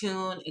be in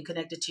tune and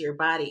connected to your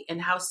body,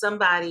 and how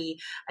somebody,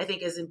 I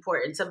think, is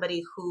important.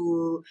 Somebody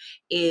who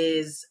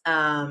is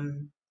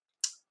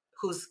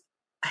who's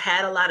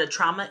had a lot of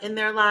trauma in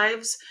their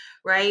lives,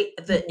 right?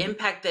 The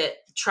impact that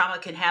trauma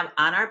can have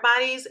on our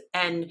bodies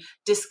and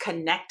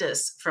disconnect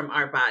us from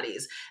our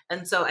bodies.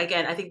 And so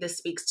again, I think this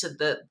speaks to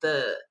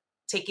the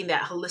taking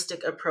that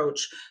holistic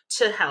approach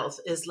to health.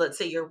 Is, let's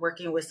say you're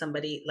working with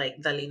somebody like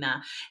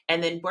Dalina,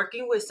 and then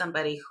working with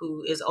somebody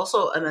who is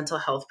also a mental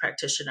health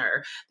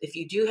practitioner. If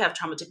you do have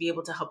trauma, to be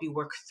able to help you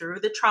work through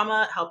the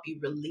trauma, help you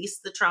release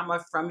the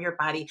trauma from your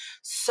body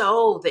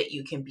so that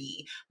you can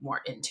be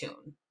more in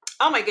tune.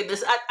 Oh my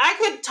goodness. I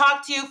could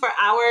talk to you for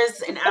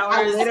hours and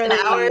hours and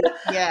hours.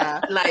 Yeah.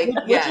 Like,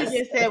 what you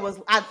just said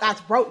was, I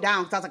wrote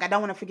down because I was like, I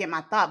don't want to forget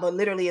my thought, but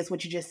literally it's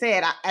what you just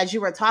said. As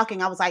you were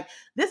talking, I was like,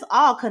 this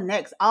all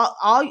connects, all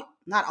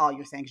not all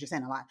you're saying, because you're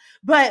saying a lot,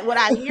 but what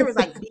I hear is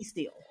like, be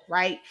still,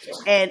 right?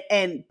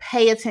 And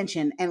pay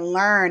attention and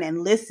learn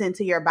and listen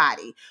to your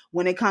body.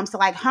 When it comes to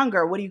like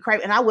hunger, what do you crave?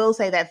 And I will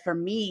say that for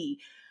me,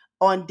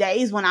 on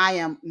days when I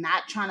am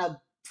not trying to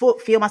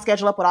fill my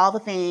schedule up with all the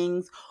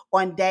things,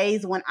 on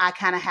days when I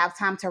kind of have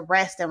time to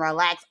rest and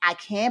relax, I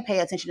can pay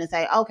attention and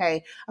say,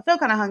 okay, I feel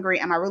kind of hungry.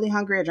 Am I really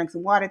hungry? I drink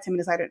some water. 10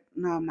 minutes later,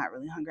 no, I'm not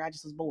really hungry. I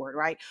just was bored,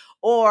 right?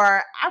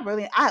 Or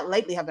I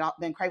lately have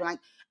been craving, like,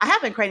 I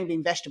have been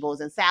craving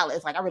vegetables and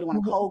salads. Like, I really want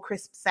a cold,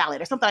 crisp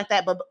salad or something like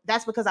that. But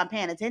that's because I'm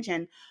paying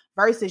attention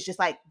versus just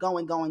like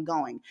going.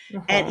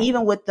 And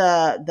even with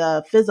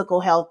the physical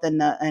health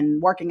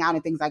and working out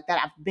and things like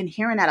that, I've been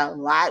hearing that a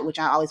lot, which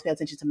I always pay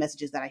attention to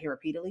messages that I hear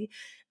repeatedly.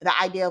 The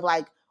idea of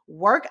like,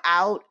 work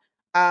out,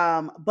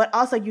 but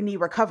also you need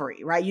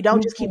recovery, right? You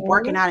don't just keep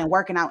working out. And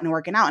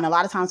a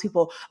lot of times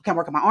people, okay, I'm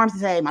working my arms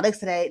today, my legs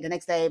today, the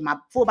next day, my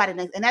full body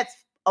next, and that's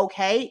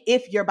okay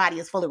if your body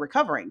is fully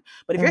recovering.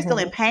 But if you're still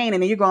in pain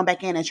and then you're going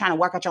back in and trying to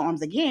work out your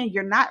arms again,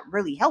 you're not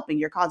really helping.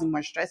 You're causing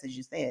more stress, as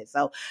you said.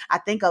 So I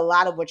think a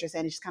lot of what you're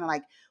saying is just kind of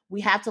like,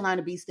 we have to learn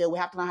to be still. We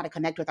have to learn how to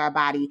connect with our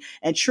body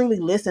and truly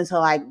listen to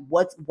like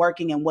what's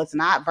working and what's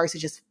not,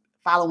 versus just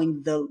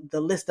following the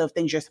list of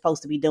things you're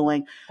supposed to be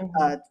doing,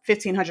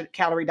 1,500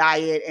 calorie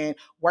diet and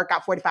work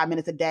out 45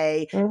 minutes a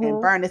day and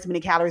burn this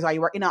many calories while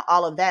you work,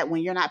 all of that.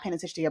 When you're not paying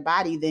attention to your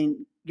body,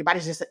 then your body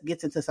just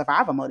gets into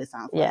survival mode, it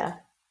sounds like.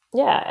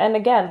 Yeah. And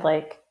again,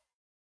 like,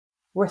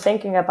 we're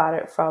thinking about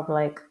it from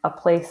like a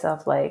place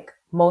of like,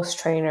 most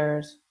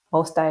trainers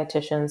Most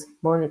dietitians,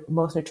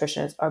 most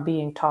nutritionists are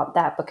being taught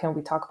that, but can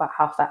we talk about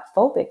how fat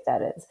phobic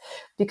that is?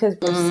 Because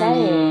we're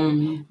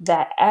saying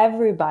that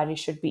everybody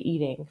should be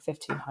eating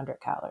 1,500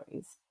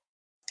 calories.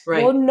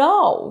 Right. Well,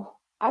 no,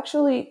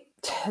 actually,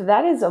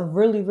 that is a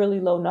really,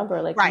 really low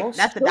number. Like right. Most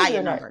that's the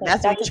diet number.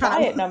 That's a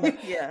diet number.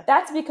 Yeah.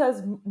 That's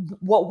because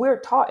what we're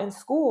taught in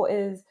school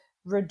is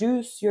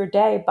reduce your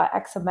day by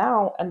X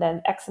amount, and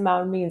then X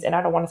amount means, and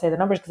I don't want to say the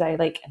numbers because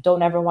I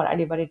don't ever want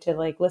anybody to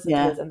listen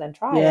to this and then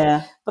try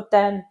it. But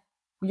then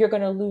you're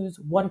going to lose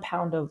 1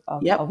 pound of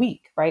a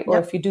week, right? Or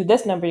if you do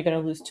this number, you're going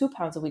to lose 2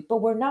 pounds a week.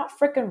 But we're not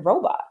freaking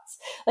robots.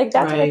 That's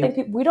what I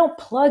think. We don't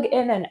plug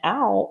in and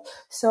out.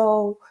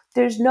 So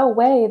there's no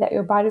way that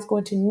your body's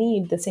going to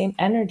need the same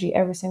energy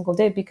every single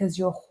day, because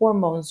your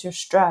hormones, your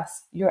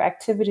stress, your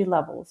activity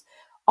levels,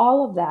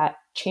 all of that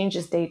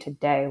changes day to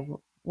day.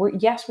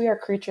 Yes, we are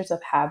creatures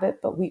of habit,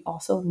 but we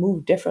also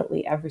move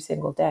differently every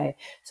single day.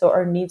 So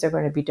our needs are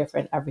going to be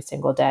different every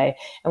single day.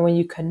 And when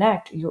you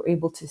connect, you're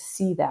able to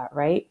see that,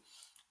 right?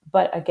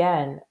 But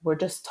again, we're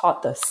just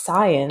taught the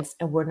science,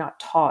 and we're not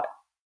taught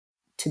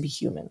to be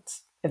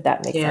humans, if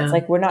that makes sense.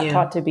 We're not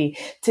taught to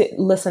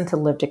listen to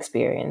lived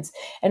experience.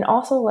 And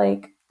also,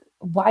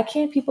 why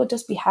can't people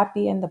just be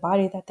happy in the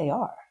body that they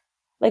are?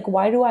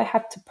 Why do I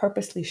have to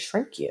purposely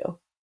shrink you?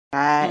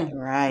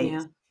 Right.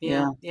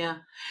 Yeah.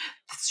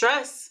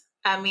 Stress.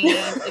 I mean,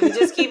 if you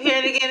just keep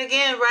hearing it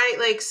again,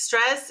 right?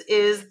 Stress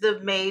is the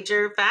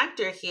major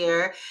factor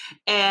here.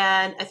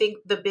 And I think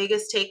the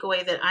biggest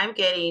takeaway that I'm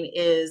getting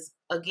is,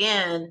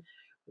 again,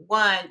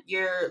 one,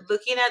 you're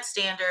looking at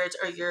standards,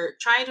 or you're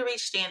trying to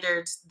reach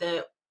standards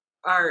that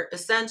are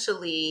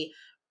essentially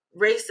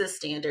racist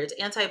standards,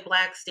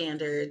 anti-Black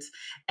standards,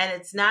 and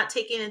it's not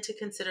taking into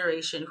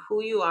consideration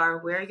who you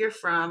are, where you're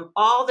from,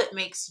 all that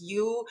makes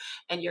you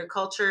and your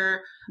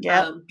culture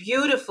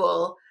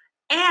beautiful,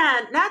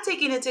 and not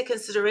taking into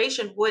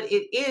consideration what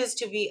it is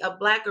to be a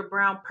Black or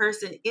brown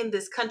person in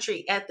this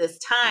country at this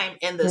time,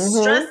 and the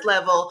stress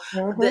level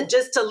that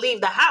just to leave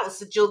the house,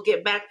 that you'll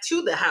get back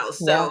to the house.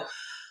 So,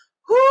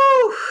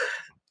 whew,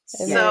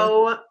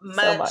 so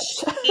much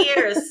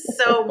here,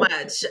 so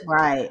much.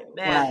 Right.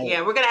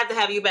 Yeah, we're gonna have to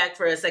have you back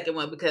for a second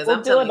one, because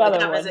I'm telling you, the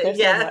conversation.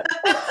 Yeah,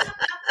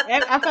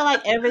 I feel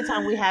like every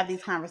time we have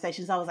these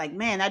conversations, I was like,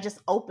 man, that just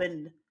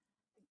opened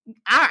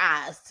our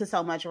eyes to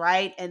so much,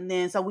 right? And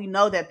then so we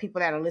know that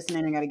people that are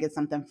listening are going to get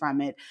something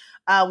from it.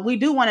 We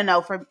do want to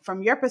know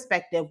from your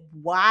perspective,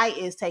 why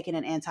is taking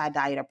an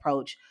anti-diet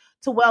approach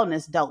to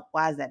wellness dope?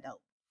 Why is that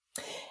dope?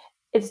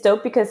 It's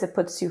dope because it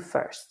puts you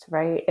first,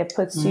 right? It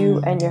puts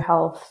you and your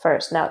health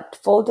first. Now,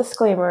 full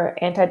disclaimer,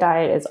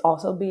 anti-diet is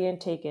also being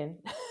taken.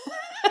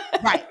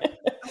 Right.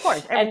 Of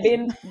course.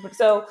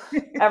 So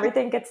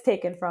everything gets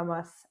taken from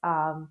us.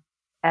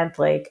 And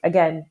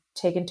again,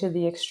 taken to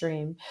the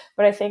extreme.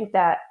 But I think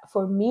that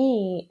for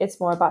me, it's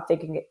more about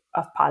thinking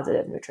of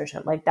positive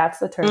nutrition. That's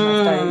the term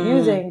I started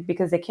using,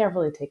 because they can't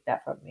really take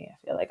that from me, I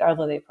feel like,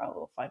 although they probably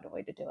will find a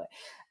way to do it.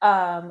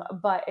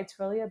 But it's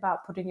really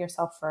about putting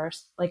yourself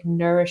first,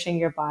 nourishing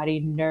your body,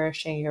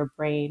 nourishing your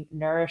brain,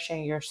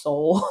 nourishing your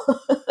soul,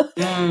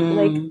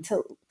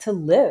 to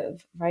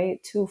live,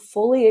 right? To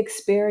fully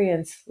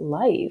experience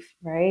life,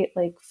 right?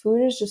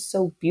 Food is just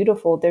so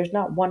beautiful. There's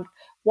not one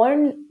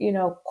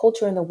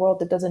culture in the world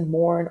that doesn't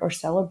mourn or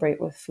celebrate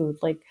with food.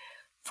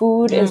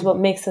 Food is what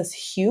makes us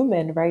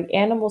human, right?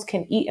 Animals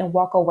can eat and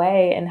walk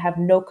away and have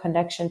no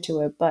connection to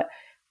it, but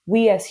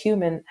we as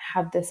humans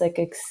have this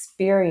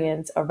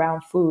experience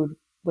around food,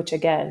 which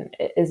again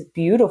is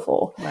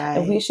beautiful,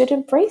 and we should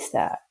embrace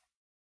that.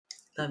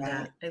 Love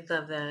that. I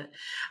love that.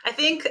 I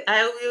think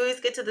we always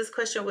get to this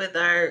question with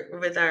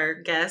our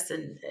guests,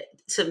 and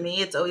to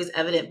me, it's always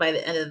evident by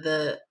the end of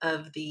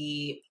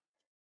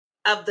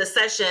the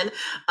session,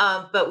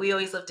 but we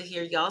always love to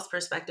hear y'all's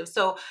perspective.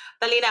 So,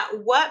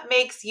 Thalina, what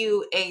makes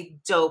you a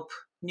dope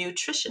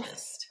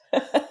nutritionist?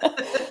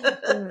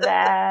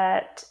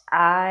 That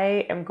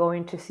I am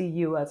going to see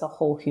you as a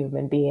whole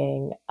human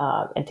being,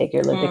 and take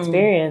your lived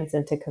experience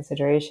into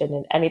consideration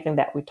in anything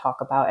that we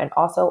talk about. And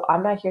also,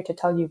 I'm not here to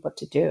tell you what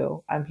to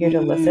do. I'm here to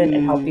listen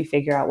and help you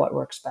figure out what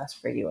works best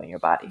for you and your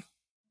body.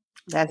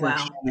 That's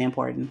extremely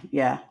important.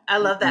 Yeah. I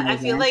love that. I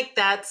feel like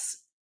that's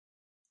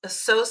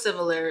so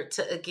similar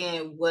to,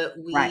 again, what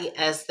we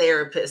as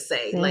therapists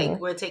say.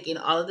 We're taking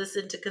all of this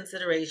into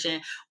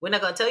consideration. We're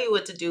not going to tell you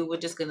what to do. We're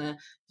just going to,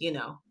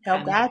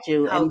 help guide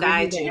you and give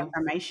you the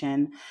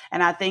information.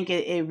 And I think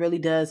it really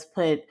does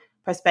put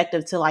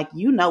perspective to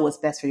what's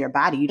best for your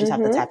body. You just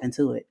have to tap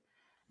into it.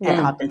 And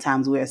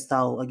oftentimes we're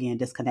so, again,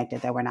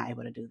 disconnected that we're not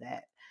able to do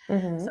that.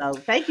 So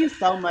thank you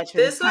so much for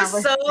this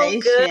conversation. So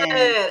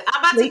good.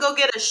 I'm about to go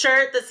get a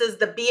shirt that says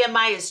the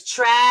BMI is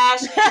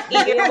trash.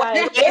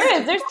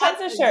 There's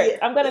tons of shirts.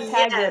 I'm gonna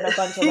tag you in a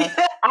bunch of them.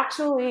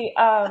 Actually,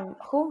 I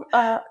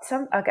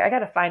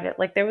gotta find it.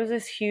 There was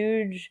this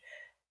huge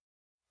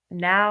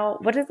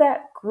what is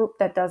that group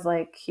that does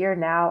Here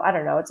Now? I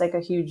don't know. It's a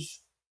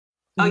huge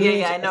Oh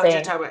yeah, I know what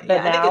you're talking about.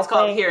 Yeah, I think it's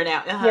called Here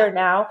Now. Here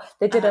Now.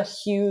 They did a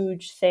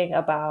huge thing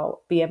about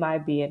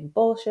BMI being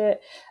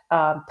bullshit.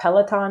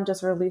 Peloton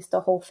just released a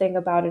whole thing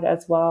about it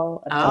as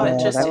well.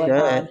 Interesting.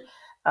 Good.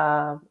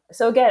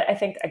 So again, I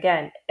think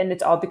and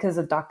it's all because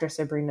of Dr.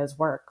 Sabrina's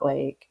work.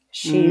 Like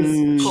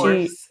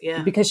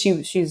because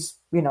she's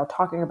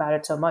talking about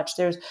it so much.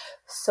 There's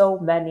so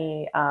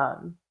many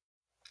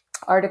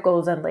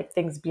articles and like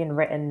things being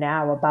written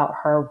now about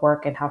her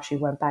work and how she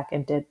went back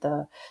and did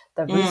the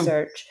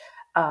research.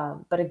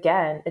 But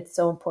again, it's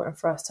so important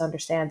for us to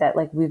understand that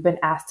like we've been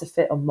asked to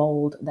fit a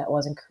mold that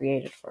wasn't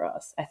created for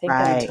us. I think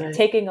that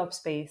taking up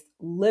space,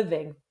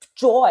 living,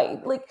 joy,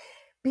 like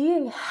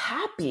being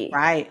happy,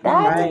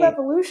 that's a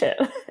revolution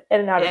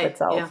in and out of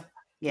itself.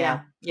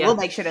 Yeah. We'll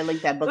make sure to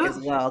link that book as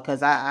well,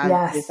 because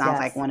this sounds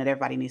like one that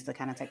everybody needs to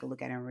kind of take a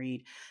look at and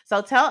read.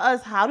 So tell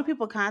us, how do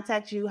people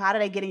contact you? How do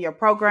they get in your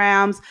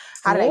programs?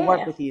 How do they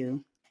work with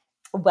you?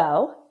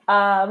 Well,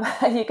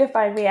 you can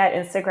find me at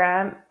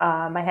Instagram.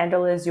 My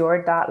handle is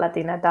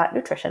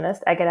your.latina.nutritionist.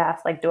 I get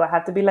asked, like, do I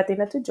have to be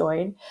Latina to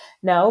join?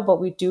 No, but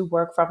we do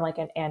work from like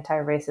an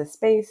anti-racist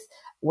space.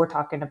 We're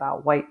talking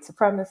about white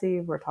supremacy.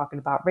 We're talking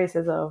about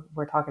racism.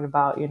 We're talking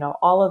about,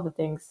 all of the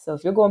things. So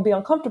if you're going to be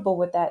uncomfortable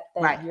with that,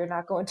 then you're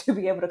not going to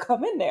be able to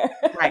come in there.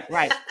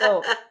 Right.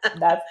 So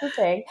that's the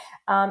thing.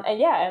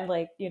 And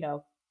like,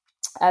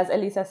 as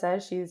Elisa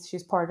says,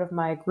 she's part of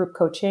my group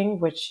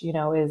coaching, which,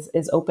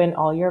 is open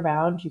all year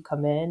round. You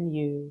come in,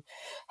 you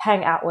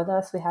hang out with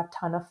us. We have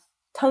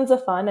tons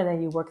of fun. And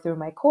then you work through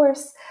my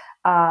course.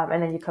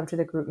 And then you come to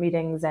the group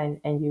meetings and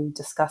you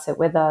discuss it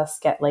with us,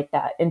 get like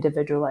that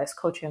individualized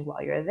coaching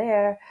while you're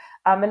there.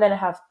 And then I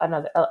have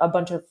a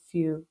bunch of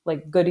few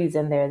like goodies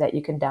in there that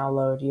you can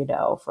download,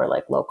 for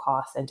like low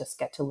cost, and just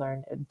get to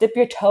learn, dip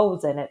your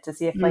toes in it to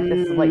see if like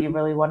this is what you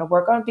really want to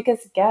work on.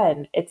 Because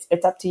again, it's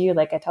up to you.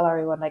 Like I tell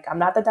everyone, like I'm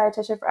not the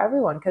dietitian for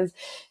everyone, because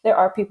there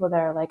are people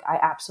that are like, I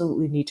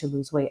absolutely need to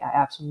lose weight. I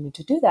absolutely need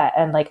to do that.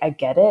 And like, I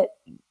get it.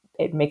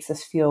 It makes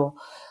us feel,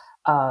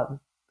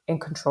 in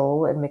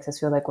control. It makes us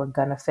feel like we're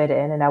gonna fit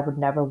in, and I would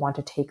never want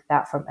to take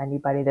that from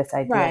anybody, this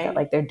idea that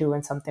like they're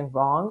doing something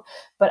wrong,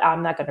 but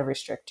I'm not gonna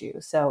restrict you.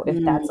 So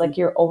if that's like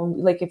your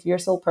own, like if your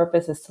sole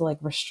purpose is to like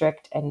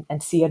restrict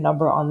and see a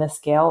number on this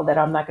scale, then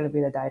I'm not gonna be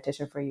the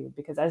dietitian for you,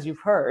 because as you've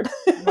heard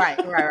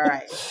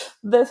right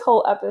this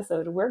whole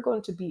episode, we're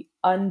going to be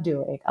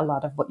undoing a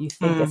lot of what you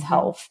think is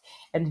health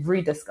and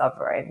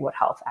rediscovering what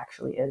health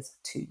actually is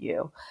to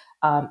you,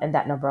 and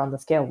that number on the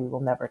scale we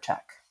will never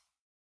check.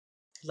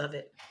 Love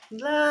it.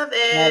 Love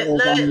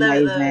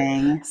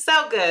it.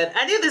 So good.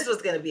 I knew this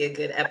was going to be a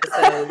good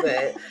episode,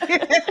 but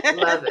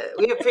love it.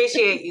 We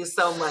appreciate you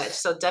so much.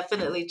 So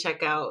definitely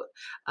check out,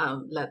 I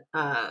was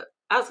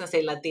going to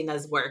say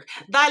Latina's work.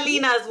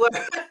 Dalina's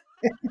work.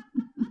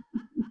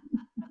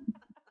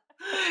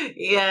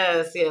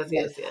 Yes.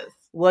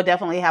 We'll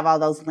definitely have all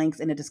those links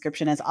in the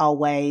description as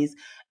always.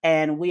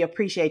 And we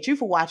appreciate you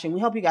for watching. We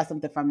hope you got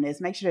something from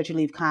this. Make sure that you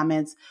leave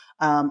comments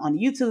on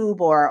YouTube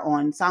or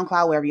on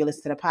SoundCloud, wherever you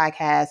listen to the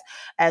podcast,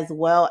 as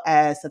well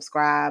as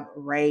subscribe,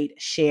 rate,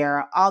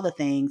 share, all the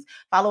things.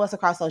 Follow us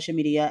across social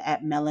media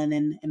at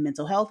Melanin and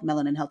Mental Health,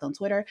 Melanin Health on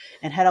Twitter,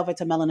 and head over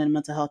to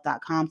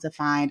melaninmentalhealth.com to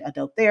find a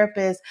dope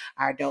therapist,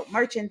 our dope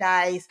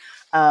merchandise,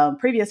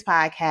 previous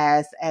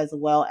podcasts, as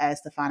well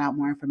as to find out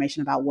more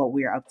information about what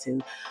we're up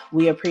to.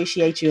 We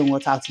appreciate you, and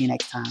we'll talk to you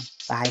next time.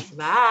 Bye.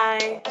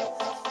 Bye.